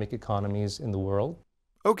dynamic economies in the world.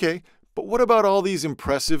 Okay, but what about all these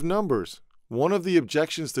impressive numbers? One of the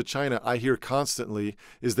objections to China I hear constantly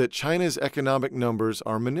is that China's economic numbers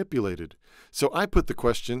are manipulated. So I put the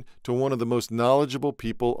question to one of the most knowledgeable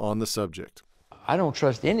people on the subject. I don't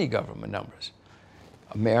trust any government numbers.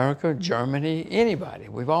 America, Germany, anybody.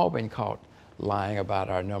 We've all been caught lying about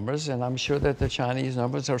our numbers, and I'm sure that the Chinese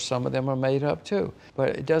numbers, or some of them, are made up too. But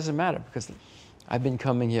it doesn't matter, because I've been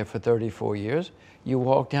coming here for 34 years. You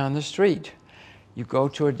walk down the street, you go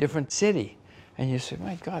to a different city, and you say,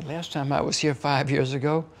 my God, last time I was here 5 years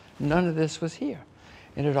ago, none of this was here.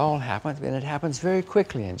 And it all happens, and it happens very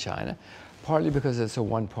quickly in China, partly because it's a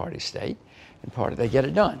one-party state, and partly they get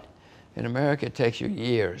it done. In America, it takes you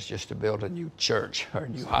years just to build a new church, or a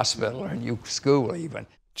new hospital, or a new school even.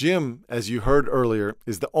 Jim, as you heard earlier,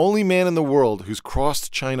 is the only man in the world who's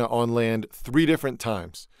crossed China on land 3 different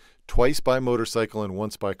times, twice by motorcycle and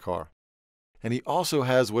once by car. And he also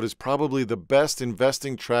has what is probably the best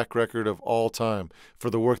investing track record of all time for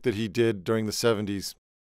the work that he did during the 70s.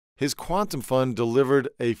 His quantum fund delivered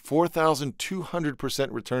a 4,200%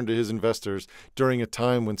 return to his investors during a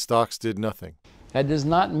time when stocks did nothing. That does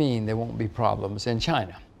not mean there won't be problems in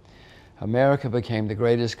China. America became the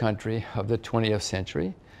greatest country of the 20th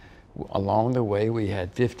century. Along the way, we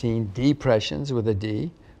had 15 depressions with a D.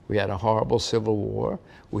 We had a horrible civil war.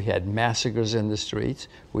 We had massacres in the streets.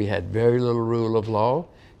 We had very little rule of law.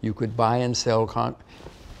 You could buy and sell,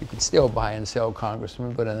 you could still buy and sell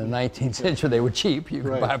congressmen, but in the 19th century they were cheap. You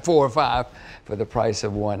could buy 4 or 5 for the price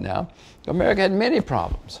of 1 now. America had many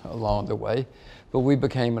problems along the way, but we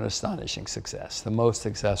became an astonishing success, the most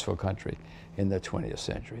successful country in the 20th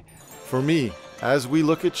century. For me, as we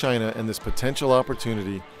look at China and this potential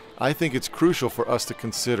opportunity, I think it's crucial for us to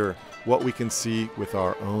consider what we can see with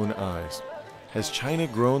our own eyes. Has China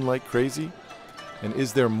grown like crazy? And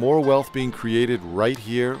is there more wealth being created right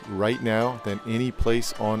here, right now, than any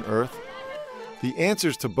place on Earth? The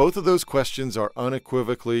answers to both of those questions are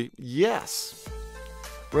unequivocally yes.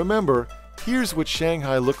 Remember, here's what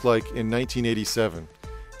Shanghai looked like in 1987,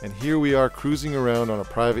 and here we are cruising around on a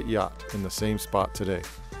private yacht in the same spot today.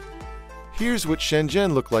 Here's what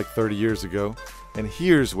Shenzhen looked like 30 years ago, and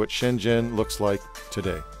here's what Shenzhen looks like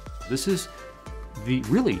today. This is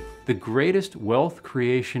really the greatest wealth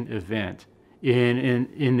creation event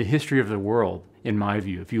in the history of the world, in my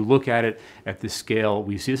view. If you look at it at the scale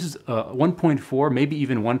we see, this is 1.4, maybe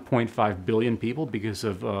even 1.5 billion people because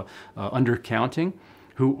of undercounting,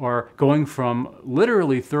 who are going from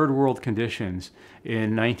literally third world conditions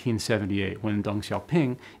in 1978 when Deng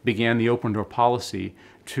Xiaoping began the open door policy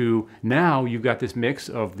to now you've got this mix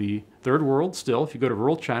of the third world still. If you go to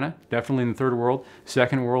rural China, definitely in the third world,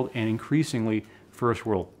 second world, and increasingly first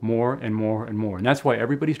world, more and more and more. And that's why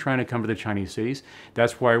everybody's trying to come to the Chinese cities.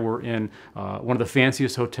 That's why we're in one of the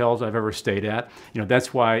fanciest hotels I've ever stayed at.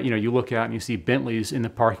 That's why, you look out and you see Bentleys in the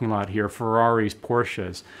parking lot here, Ferraris,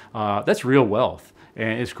 Porsches. That's real wealth,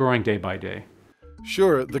 and it's growing day by day.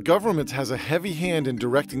 Sure, the government has a heavy hand in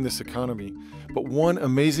directing this economy, but one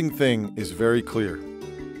amazing thing is very clear.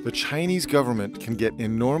 The Chinese government can get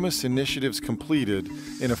enormous initiatives completed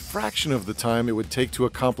in a fraction of the time it would take to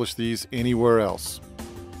accomplish these anywhere else.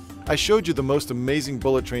 I showed you the most amazing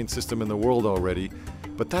bullet train system in the world already,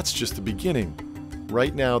 but that's just the beginning.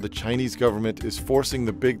 Right now, the Chinese government is forcing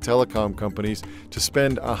the big telecom companies to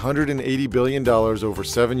spend $180 billion over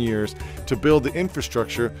 7 years to build the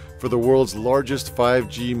infrastructure for the world's largest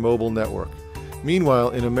 5G mobile network. Meanwhile,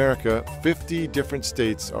 in America, 50 different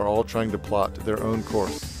states are all trying to plot their own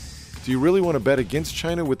course. Do you really want to bet against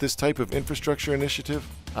China with this type of infrastructure initiative?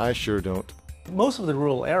 I sure don't. Most of the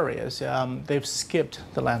rural areas, they've skipped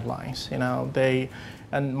the landlines.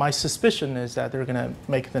 And my suspicion is that they're going to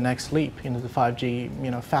make the next leap into the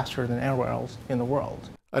 5G, faster than anywhere else in the world.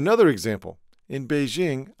 Another example. In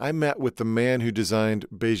Beijing, I met with the man who designed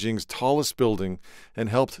Beijing's tallest building and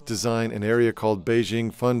helped design an area called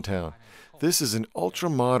Beijing Funtown. This is an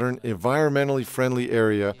ultra-modern, environmentally friendly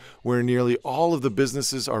area where nearly all of the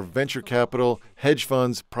businesses are venture capital, hedge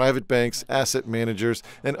funds, private banks, asset managers,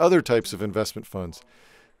 and other types of investment funds.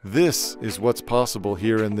 This is what's possible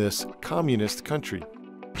here in this communist country.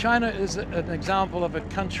 China is an example of a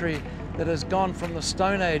country that has gone from the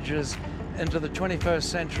Stone Ages into the 21st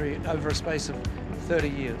century over a space of 30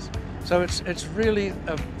 years. So it's really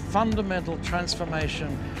a fundamental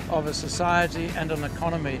transformation of a society and an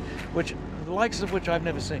economy, the likes of which I've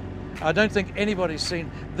never seen. I don't think anybody's seen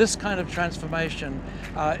this kind of transformation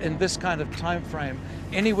in this kind of time frame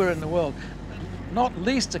anywhere in the world, not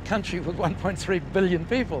least a country with 1.3 billion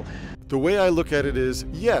people. The way I look at it is,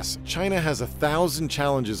 yes, China has 1,000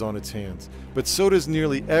 challenges on its hands, but so does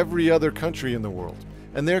nearly every other country in the world.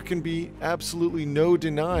 And there can be absolutely no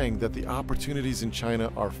denying that the opportunities in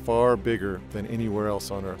China are far bigger than anywhere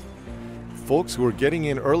else on Earth. Folks who are getting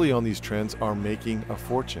in early on these trends are making a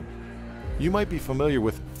fortune. You might be familiar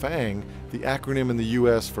with FANG, the acronym in the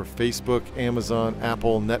US for Facebook, Amazon,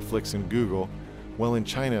 Apple, Netflix, and Google. Well, in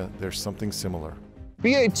China, there's something similar.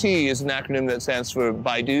 BAT is an acronym that stands for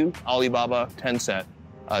Baidu, Alibaba, Tencent.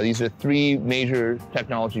 These are three major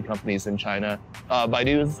technology companies in China.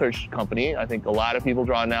 Baidu is a search company. I think a lot of people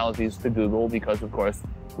draw analogies to Google because, of course,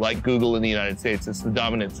 like Google in the United States, it's the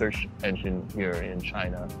dominant search engine here in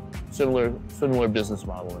China. Similar business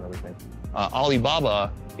model and everything.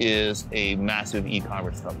 Alibaba is a massive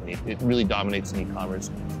e-commerce company. It really dominates in e-commerce.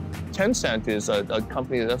 Tencent is a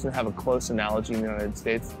company that doesn't have a close analogy in the United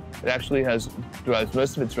States. It actually derives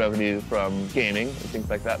most of its revenue from gaming and things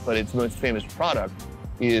like that, but its most famous product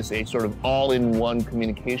is a sort of all-in-one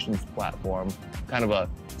communications platform, kind of a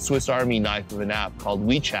Swiss Army knife of an app called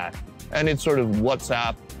WeChat. And it's sort of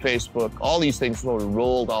WhatsApp, Facebook, all these things sort of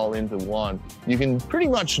rolled all into one. You can pretty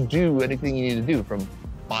much do anything you need to do, from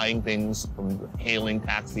buying things, from hailing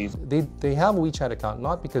taxis. They have a WeChat account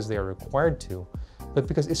not because they are required to, but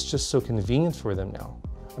because it's just so convenient for them now.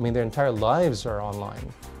 I mean, their entire lives are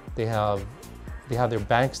online. They have their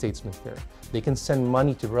bank statements there. They can send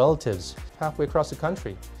money to relatives halfway across the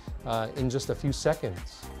country in just a few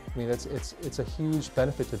seconds. I mean, it's a huge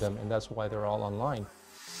benefit to them, and that's why they're all online.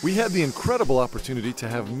 We had the incredible opportunity to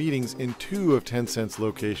have meetings in 2 of Tencent's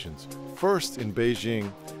locations. First in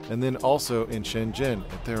Beijing, and then also in Shenzhen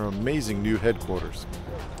at their amazing new headquarters.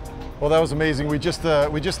 Well, that was amazing. We just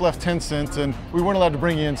left Tencent, and we weren't allowed to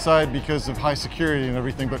bring you inside because of high security and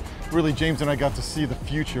everything, but really James and I got to see the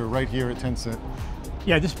future right here at Tencent.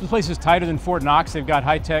 Yeah, this place is tighter than Fort Knox. They've got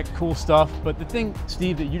high-tech, cool stuff. But the thing,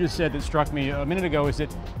 Steve, that you just said that struck me a minute ago is that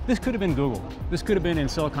this could have been Google. This could have been in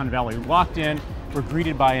Silicon Valley. We walked in, we're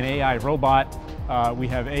greeted by an AI robot. We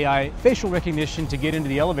have AI facial recognition to get into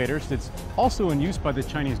the elevators that's also in use by the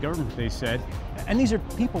Chinese government, they said. And these are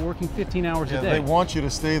people working 15 hours a day. They want you to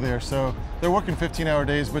stay there, so they're working 15-hour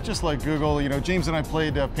days, but just like Google, you know, James and I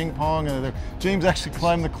played ping pong, and James actually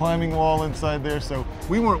climbed the climbing wall inside there, so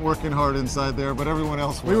we weren't working hard inside there, but everyone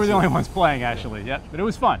else was. We were the only ones playing, actually, yeah, but it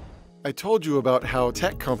was fun. I told you about how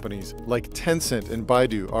tech companies like Tencent and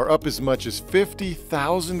Baidu are up as much as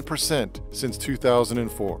 50,000% since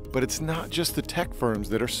 2004. But it's not just the tech firms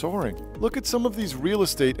that are soaring. Look at some of these real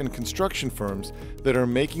estate and construction firms that are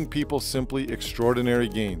making people simply extraordinary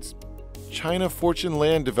gains. China Fortune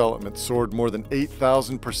Land Development soared more than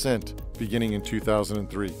 8,000% beginning in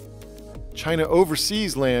 2003. China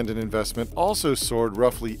Overseas Land and Investment also soared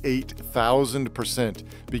roughly 8,000%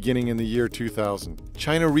 beginning in the year 2000.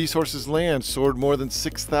 China Resources Land soared more than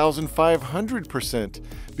 6,500%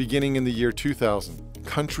 beginning in the year 2000.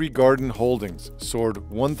 Country Garden Holdings soared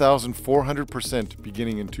 1,400%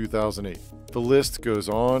 beginning in 2008. The list goes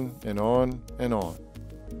on and on and on.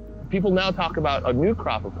 People now talk about a new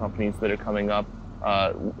crop of companies that are coming up.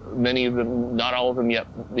 Many of them, not all of them yet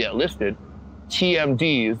listed.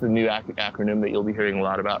 TMD is the new acronym that you'll be hearing a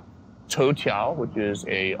lot about. Toutiao, which is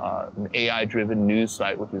an AI-driven news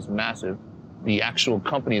site, which is massive. The actual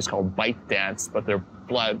company is called ByteDance, but their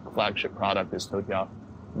flagship product is Toutiao.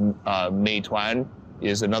 Meituan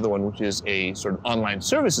is another one, which is a sort of online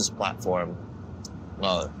services platform.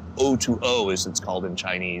 O2O, as it's called in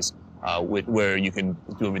Chinese, where you can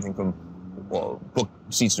do everything from book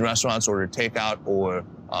seats in restaurants, order takeout, or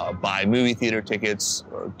buy movie theater tickets,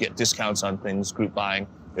 or get discounts on things, group buying.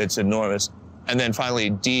 It's enormous. And then finally,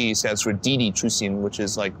 D stands for Didi Chuxing, which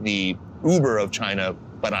is like the Uber of China,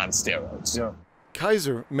 but on steroids. Yeah.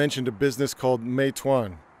 Kaiser mentioned a business called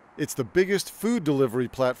Meituan. It's the biggest food delivery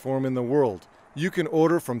platform in the world. You can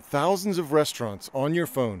order from thousands of restaurants on your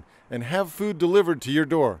phone and have food delivered to your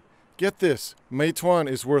door. Get this, Meituan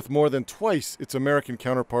is worth more than twice its American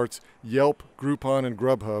counterparts, Yelp, Groupon, and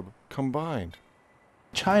Grubhub combined.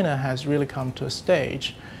 China has really come to a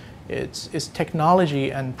stage. Its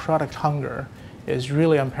technology and product hunger is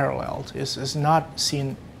really unparalleled. It's not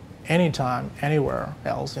seen anytime, anywhere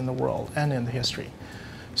else in the world and in the history.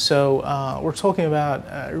 So we're talking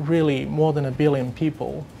about really more than 1 billion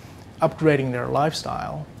people upgrading their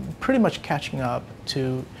lifestyle, pretty much catching up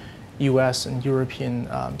to US and European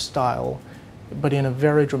style, but in a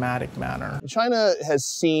very dramatic manner. China has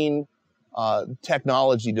seen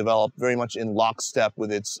technology develop very much in lockstep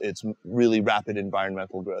with its really rapid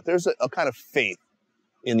environmental growth. There's a kind of faith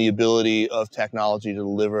in the ability of technology to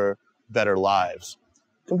deliver better lives.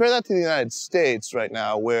 Compare that to the United States right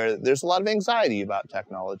now, where there's a lot of anxiety about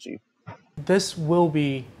technology. This will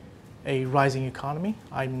be a rising economy.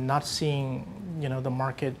 I'm not seeing, the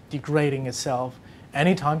market degrading itself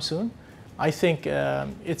anytime soon. I think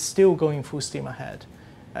it's still going full steam ahead.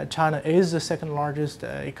 China is the second largest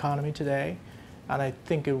economy today, and I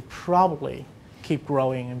think it will probably keep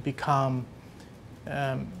growing and become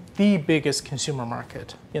the biggest consumer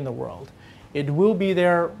market in the world. It will be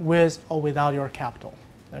there with or without your capital.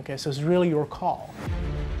 Okay, so it's really your call.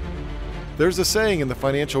 There's a saying in the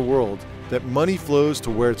financial world that money flows to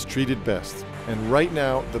where it's treated best. And right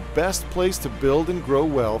now, the best place to build and grow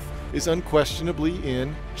wealth is unquestionably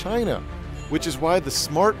in China, which is why the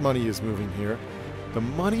smart money is moving here. The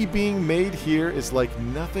money being made here is like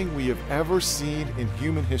nothing we have ever seen in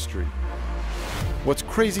human history. What's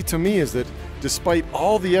crazy to me is that despite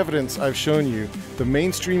all the evidence I've shown you, the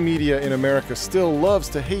mainstream media in America still loves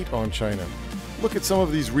to hate on China. Look at some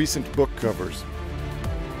of these recent book covers.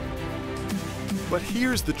 But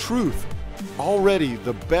here's the truth. Already,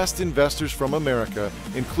 the best investors from America,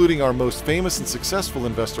 including our most famous and successful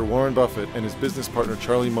investor, Warren Buffett, and his business partner,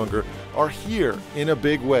 Charlie Munger, are here in a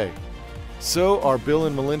big way. So are Bill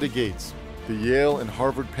and Melinda Gates, the Yale and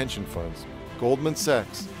Harvard pension funds, Goldman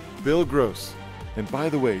Sachs, Bill Gross. And by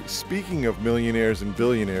the way, speaking of millionaires and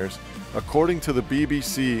billionaires, according to the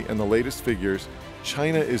BBC and the latest figures,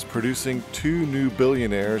 China is producing 2 new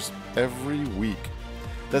billionaires every week.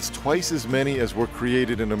 That's twice as many as were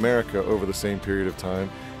created in America over the same period of time.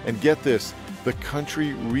 And get this, the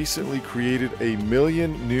country recently created 1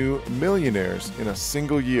 million new millionaires in a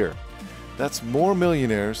single year. That's more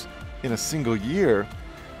millionaires in a single year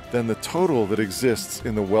than the total that exists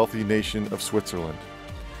in the wealthy nation of Switzerland.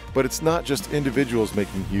 But it's not just individuals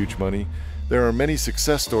making huge money. There are many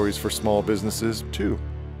success stories for small businesses too.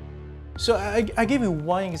 So I give you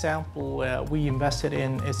one example we invested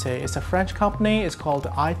in. It's a French company. It's called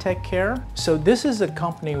iTechCare. So this is a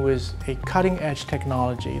company with a cutting-edge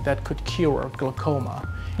technology that could cure glaucoma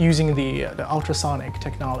using the ultrasonic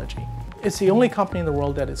technology. It's the only company in the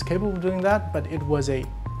world that is capable of doing that, but it was a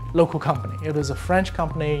local company. It was a French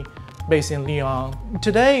company based in Lyon.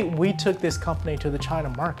 Today, we took this company to the China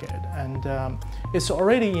market, and it's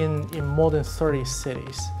already in more than 30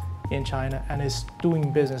 cities in China, and is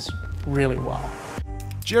doing business really well.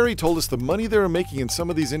 Jerry told us the money they were making in some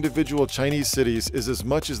of these individual Chinese cities is as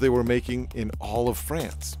much as they were making in all of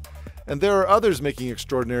France. And there are others making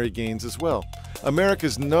extraordinary gains as well.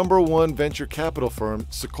 America's #1 venture capital firm,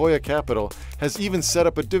 Sequoia Capital, has even set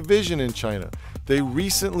up a division in China. They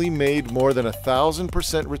recently made more than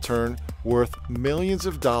 1,000% return worth millions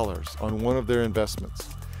of dollars on one of their investments.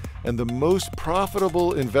 And the most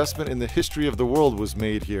profitable investment in the history of the world was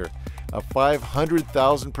made here, a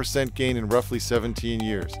 500,000% gain in roughly 17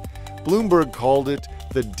 years. Bloomberg called it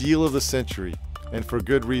the deal of the century, and for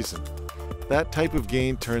good reason. That type of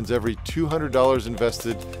gain turns every $200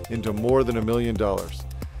 invested into more than $1 million.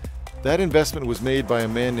 That investment was made by a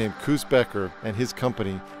man named Koos Becker and his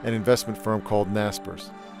company, an investment firm called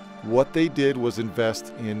Naspers. What they did was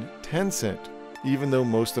invest in Tencent, even though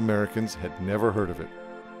most Americans had never heard of it.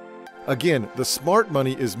 Again, the smart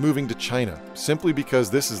money is moving to China simply because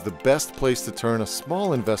this is the best place to turn a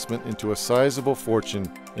small investment into a sizable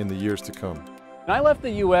fortune in the years to come. I left the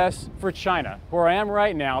U.S. for China, where I am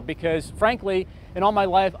right now, because frankly, in all my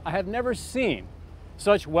life, I have never seen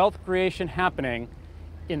such wealth creation happening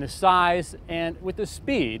in the size and with the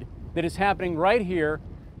speed that is happening right here,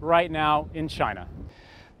 right now in China.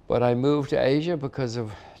 But I moved to Asia because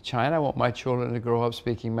of China. I want my children to grow up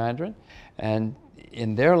speaking Mandarin, and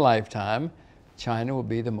in their lifetime, China will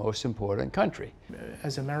be the most important country.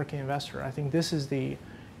 As an American investor, I think this is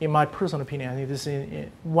in my personal opinion, I think this is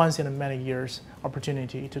once in a many years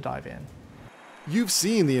opportunity to dive in. You've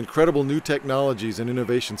seen the incredible new technologies and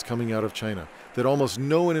innovations coming out of China that almost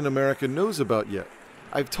no one in America knows about yet.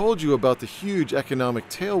 I've told you about the huge economic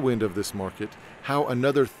tailwind of this market, how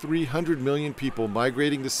another 300 million people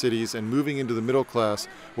migrating to cities and moving into the middle class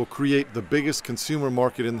will create the biggest consumer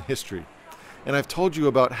market in history. And I've told you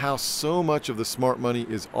about how so much of the smart money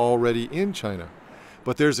is already in China.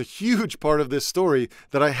 But there's a huge part of this story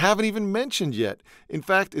that I haven't even mentioned yet. In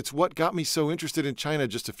fact, it's what got me so interested in China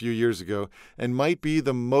just a few years ago and might be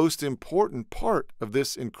the most important part of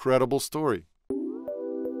this incredible story.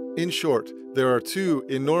 In short, there are 2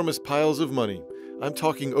 enormous piles of money. I'm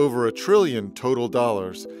talking over $1 trillion total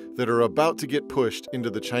dollars that are about to get pushed into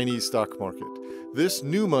the Chinese stock market. This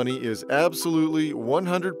new money is absolutely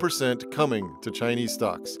 100% coming to Chinese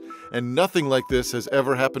stocks. And nothing like this has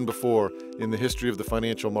ever happened before in the history of the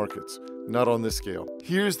financial markets. Not on this scale.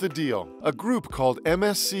 Here's the deal. A group called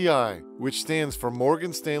MSCI, which stands for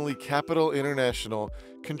Morgan Stanley Capital International,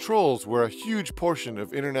 controls where a huge portion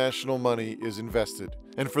of international money is invested.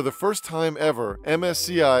 And for the first time ever,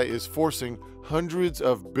 MSCI is forcing hundreds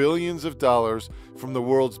of billions of dollars from the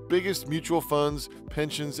world's biggest mutual funds,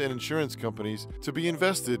 pensions, and insurance companies to be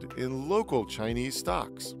invested in local Chinese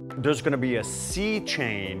stocks. There's going to be a sea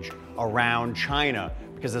change around China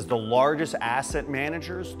because as the largest asset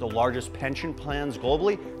managers, the largest pension plans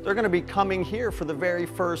globally, they're going to be coming here for the very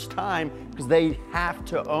first time because they have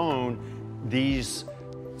to own these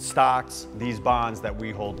stocks, these bonds that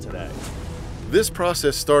we hold today. This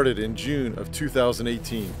process started in June of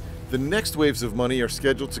 2018. The next waves of money are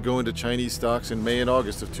scheduled to go into Chinese stocks in May and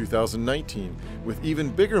August of 2019, with even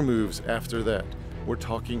bigger moves after that. We're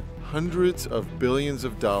talking hundreds of billions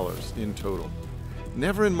of dollars in total.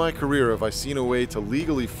 Never in my career have I seen a way to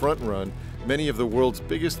legally front-run many of the world's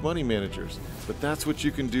biggest money managers, but that's what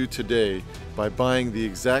you can do today by buying the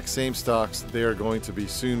exact same stocks they are going to be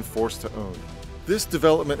soon forced to own. This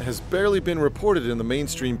development has barely been reported in the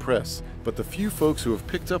mainstream press, but the few folks who have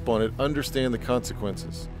picked up on it understand the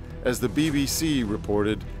consequences. As the BBC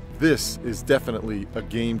reported, this is definitely a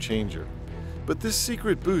game changer. But this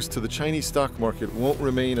secret boost to the Chinese stock market won't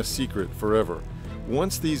remain a secret forever.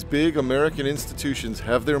 Once these big American institutions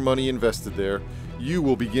have their money invested there, you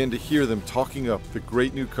will begin to hear them talking up the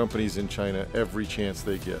great new companies in China every chance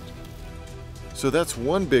they get. So that's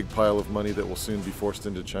one big pile of money that will soon be forced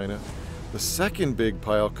into China. The second big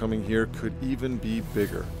pile coming here could even be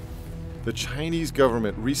bigger. The Chinese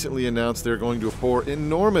government recently announced they're going to pour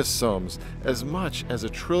enormous sums, as much as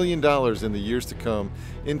 $1 trillion in the years to come,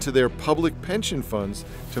 into their public pension funds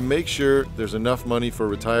to make sure there's enough money for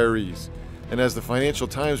retirees. And as the Financial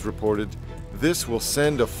Times reported, this will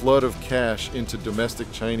send a flood of cash into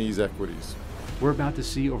domestic Chinese equities. We're about to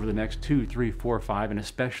see over the next 2, 3, 4, 5, and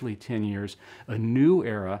especially 10 years, a new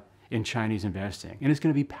era in Chinese investing, and it's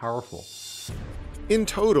going to be powerful. In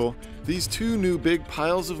total, these two new big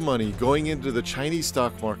piles of money going into the Chinese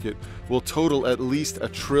stock market will total at least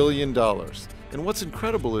 $1 trillion. And what's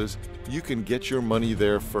incredible is you can get your money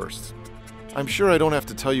there first. I'm sure I don't have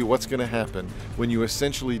to tell you what's going to happen when you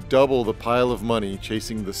essentially double the pile of money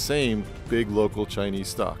chasing the same big local Chinese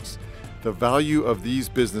stocks. The value of these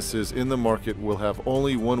businesses in the market will have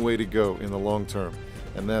only one way to go in the long term,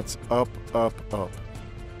 and that's up, up, up.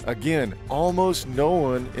 Again, almost no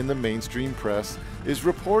one in the mainstream press is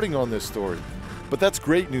reporting on this story, but that's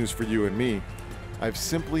great news for you and me. I've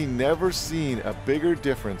simply never seen a bigger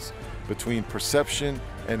difference between perception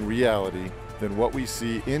and reality than what we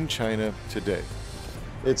see in China today.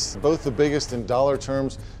 It's both the biggest in dollar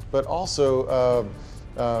terms, but also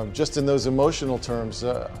just in those emotional terms.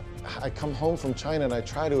 I come home from China and I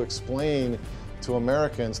try to explain to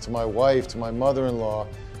Americans, to my wife, to my mother-in-law,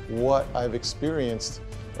 what I've experienced.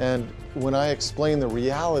 And when I explain the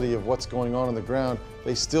reality of what's going on the ground,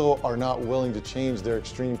 they still are not willing to change their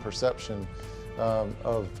extreme perception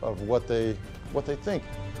of what they think.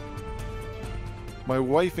 My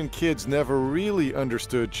wife and kids never really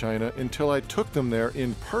understood China until I took them there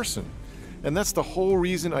in person. And that's the whole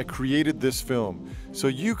reason I created this film, so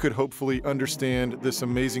you could hopefully understand this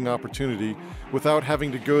amazing opportunity without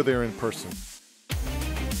having to go there in person.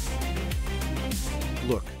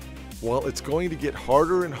 Look, while it's going to get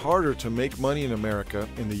harder and harder to make money in America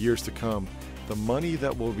in the years to come, the money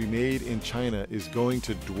that will be made in China is going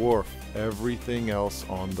to dwarf everything else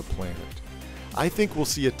on the planet. I think we'll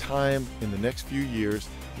see a time in the next few years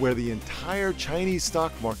where the entire Chinese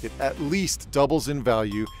stock market at least doubles in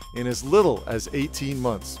value in as little as 18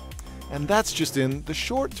 months. And that's just in the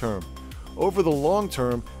short term. Over the long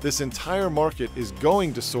term, this entire market is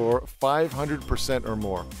going to soar 500% or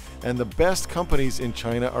more, and the best companies in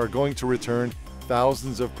China are going to return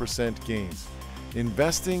thousands of % gains.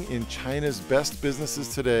 Investing in China's best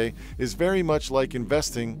businesses today is very much like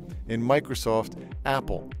investing in Microsoft,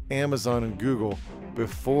 Apple, Amazon, and Google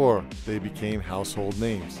before they became household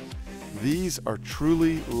names. These are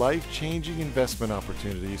truly life-changing investment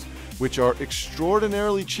opportunities which are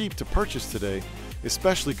extraordinarily cheap to purchase today,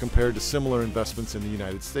 especially compared to similar investments in the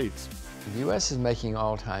United States. The U.S. is making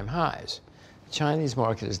all-time highs. The Chinese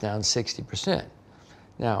market is down 60%.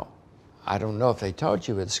 Now, I don't know if they taught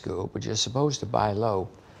you at school, but you're supposed to buy low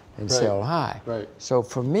and sell high. Right. So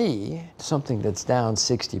for me, something that's down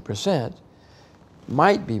 60%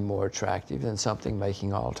 might be more attractive than something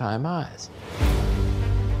making all-time highs.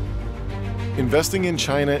 Investing in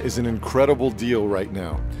China is an incredible deal right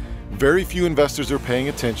now. Very few investors are paying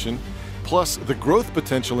attention. Plus, the growth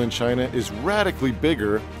potential in China is radically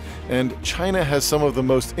bigger, and China has some of the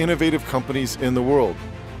most innovative companies in the world.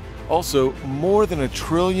 Also, more than $1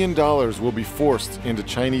 trillion will be forced into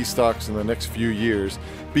Chinese stocks in the next few years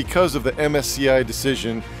because of the MSCI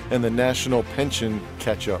decision and the national pension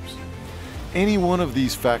catch-ups. Any one of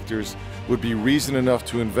these factors would be reason enough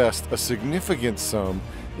to invest a significant sum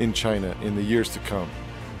in China in the years to come.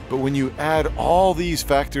 But when you add all these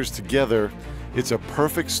factors together, it's a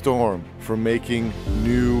perfect storm for making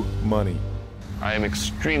new money. I am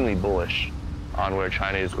extremely bullish on where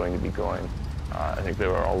China is going to be going. I think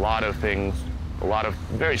there are a lot of things, a lot of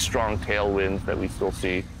very strong tailwinds that we still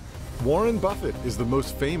see Warren Buffett is the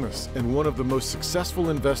most famous and one of the most successful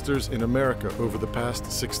investors in America over the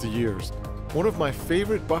past 60 years. One of my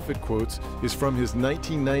favorite Buffett quotes is from his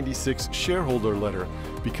 1996 shareholder letter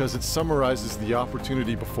because it summarizes the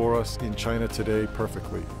opportunity before us in China today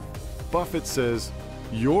perfectly. Buffett says,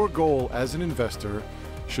 "Your goal as an investor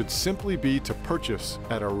should simply be to purchase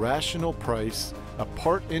at a rational price a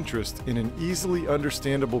part interest in an easily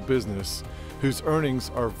understandable business whose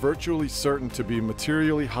earnings are virtually certain to be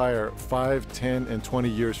materially higher 5, 10, and 20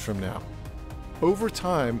 years from now. Over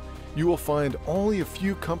time, you will find only a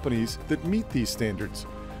few companies that meet these standards.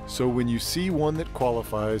 So when you see one that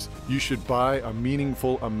qualifies, you should buy a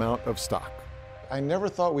meaningful amount of stock." I never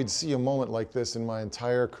thought we'd see a moment like this in my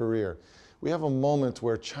entire career. We have a moment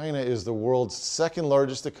where China is the world's second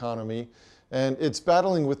largest economy, and it's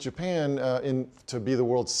battling with Japan to be the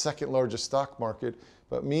world's second largest stock market.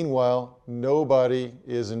 But meanwhile, nobody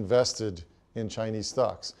is invested in Chinese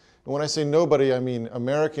stocks. And when I say nobody, I mean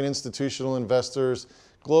American institutional investors,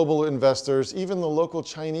 global investors, even the local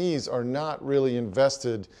Chinese are not really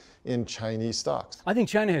invested in Chinese stocks. I think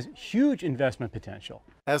China has huge investment potential.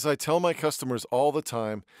 As I tell my customers all the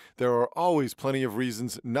time, there are always plenty of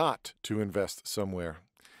reasons not to invest somewhere.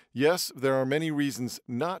 Yes, there are many reasons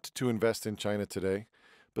not to invest in China today,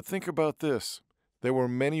 but think about this. There were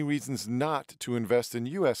many reasons not to invest in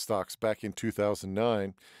U.S. stocks back in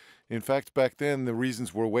 2009. In fact, back then, the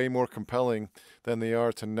reasons were way more compelling than they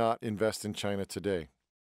are to not invest in China today.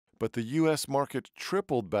 But the U.S. market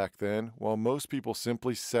tripled back then, while most people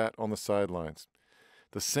simply sat on the sidelines.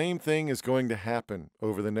 The same thing is going to happen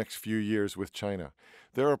over the next few years with China.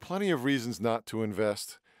 There are plenty of reasons not to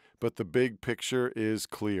invest, but the big picture is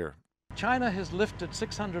clear. China has lifted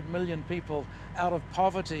 600 million people out of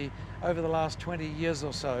poverty over the last 20 years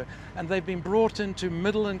or so, and they've been brought into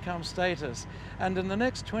middle income status. And in the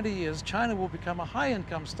next 20 years, China will become a high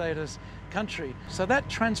income status country. So that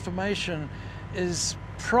transformation is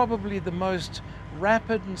probably the most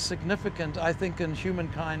rapid and significant, I think, in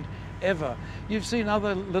humankind ever. You've seen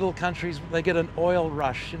other little countries, they get an oil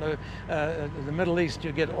rush. You know, the Middle East,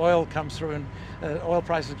 you get oil comes through and oil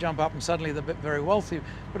prices jump up and suddenly they're very wealthy.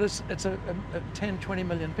 But it's 10, 20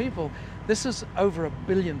 million people. This is over 1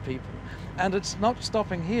 billion people. And it's not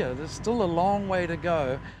stopping here. There's still a long way to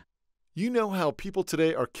go. You know how people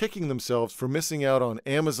today are kicking themselves for missing out on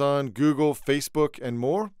Amazon, Google, Facebook, and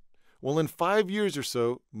more? Well, in 5 years or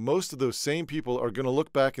so, most of those same people are going to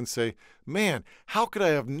look back and say, "Man, how could I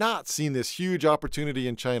have not seen this huge opportunity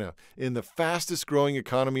in China, in the fastest growing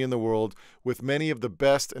economy in the world, with many of the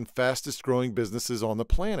best and fastest growing businesses on the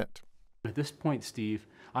planet?" At this point, Steve,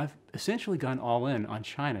 I've essentially gone all in on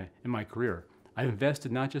China in my career. I've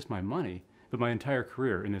invested not just my money, but my entire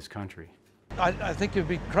career in this country. I think you'd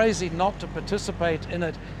be crazy not to participate in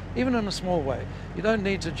it, even in a small way. You don't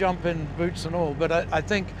need to jump in boots and all, but I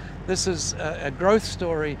think this is a growth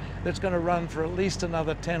story that's going to run for at least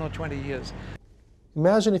another 10 or 20 years.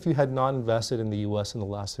 Imagine if you had not invested in the US in the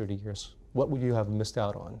last 30 years. What would you have missed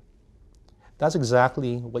out on? That's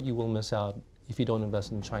exactly what you will miss out if you don't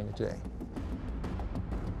invest in China today.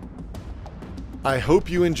 I hope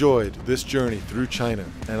you enjoyed this journey through China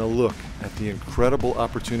and a look at the incredible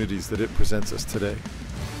opportunities that it presents us today.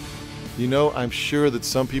 You know, I'm sure that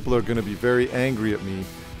some people are going to be very angry at me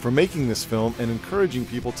for making this film and encouraging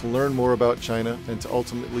people to learn more about China and to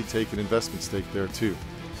ultimately take an investment stake there too.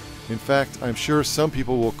 In fact, I'm sure some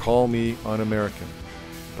people will call me un-American,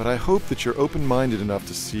 but I hope that you're open-minded enough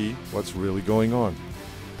to see what's really going on.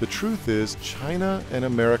 The truth is, China and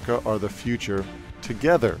America are the future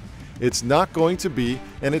together. It's not going to be,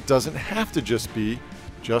 and it doesn't have to just be,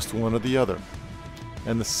 just one or the other.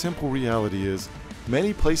 And the simple reality is,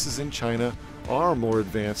 many places in China are more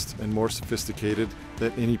advanced and more sophisticated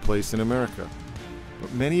than any place in America.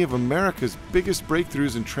 But many of America's biggest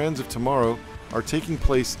breakthroughs and trends of tomorrow are taking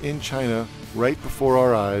place in China right before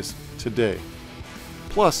our eyes today.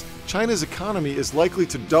 Plus, China's economy is likely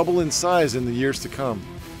to double in size in the years to come,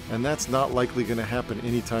 and that's not likely going to happen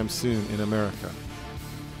anytime soon in America.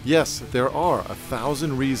 Yes, there are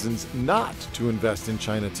 1,000 reasons not to invest in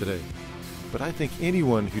China today, but I think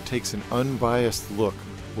anyone who takes an unbiased look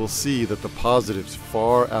will see that the positives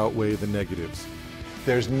far outweigh the negatives.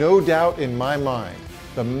 There's no doubt in my mind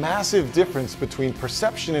the massive difference between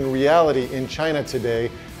perception and reality in China today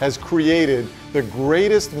has created the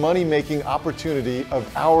greatest money-making opportunity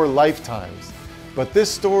of our lifetimes. But this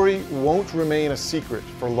story won't remain a secret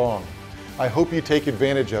for long. I hope you take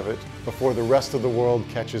advantage of it before the rest of the world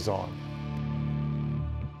catches on.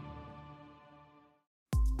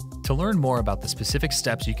 To learn more about the specific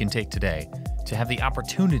steps you can take today, to have the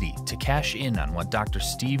opportunity to cash in on what Dr.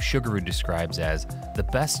 Steve Sugarud describes as the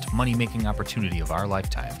best money-making opportunity of our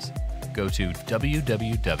lifetimes, go to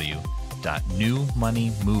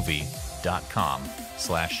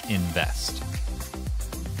www.newmoneymovie.com/invest.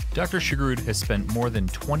 Dr. Sugarud has spent more than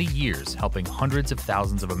 20 years helping hundreds of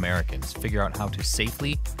thousands of Americans figure out how to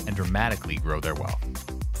safely and dramatically grow their wealth.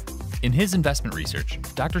 In his investment research,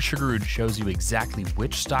 Dr. Sugarud shows you exactly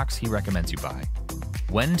which stocks he recommends you buy,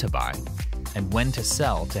 when to buy, and when to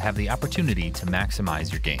sell to have the opportunity to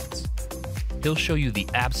maximize your gains. He'll show you the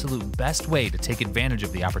absolute best way to take advantage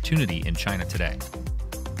of the opportunity in China today.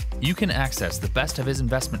 You can access the best of his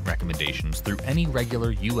investment recommendations through any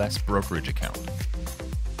regular U.S. brokerage account.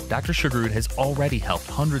 Dr. Sugarud has already helped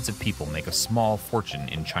hundreds of people make a small fortune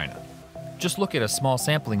in China. Just look at a small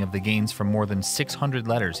sampling of the gains from more than 600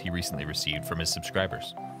 letters he recently received from his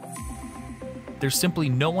subscribers. There's simply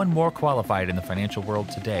no one more qualified in the financial world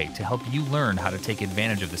today to help you learn how to take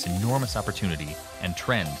advantage of this enormous opportunity and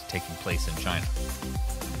trend taking place in China.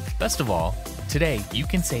 Best of all, today you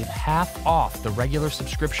can save half off the regular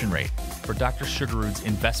subscription rate for Dr. Sugarud's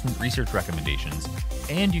investment research recommendations,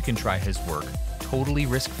 and you can try his work totally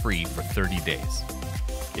risk-free for 30 days.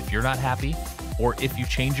 If you're not happy, or if you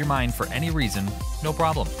change your mind for any reason, no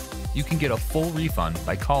problem. You can get a full refund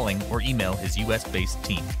by calling or email his US-based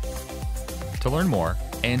team. To learn more,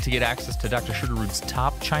 and to get access to Dr. Sugarud's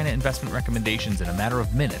top China investment recommendations in a matter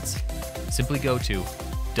of minutes, simply go to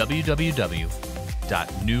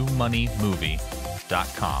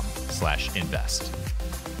www.newmoneymovie.com/invest.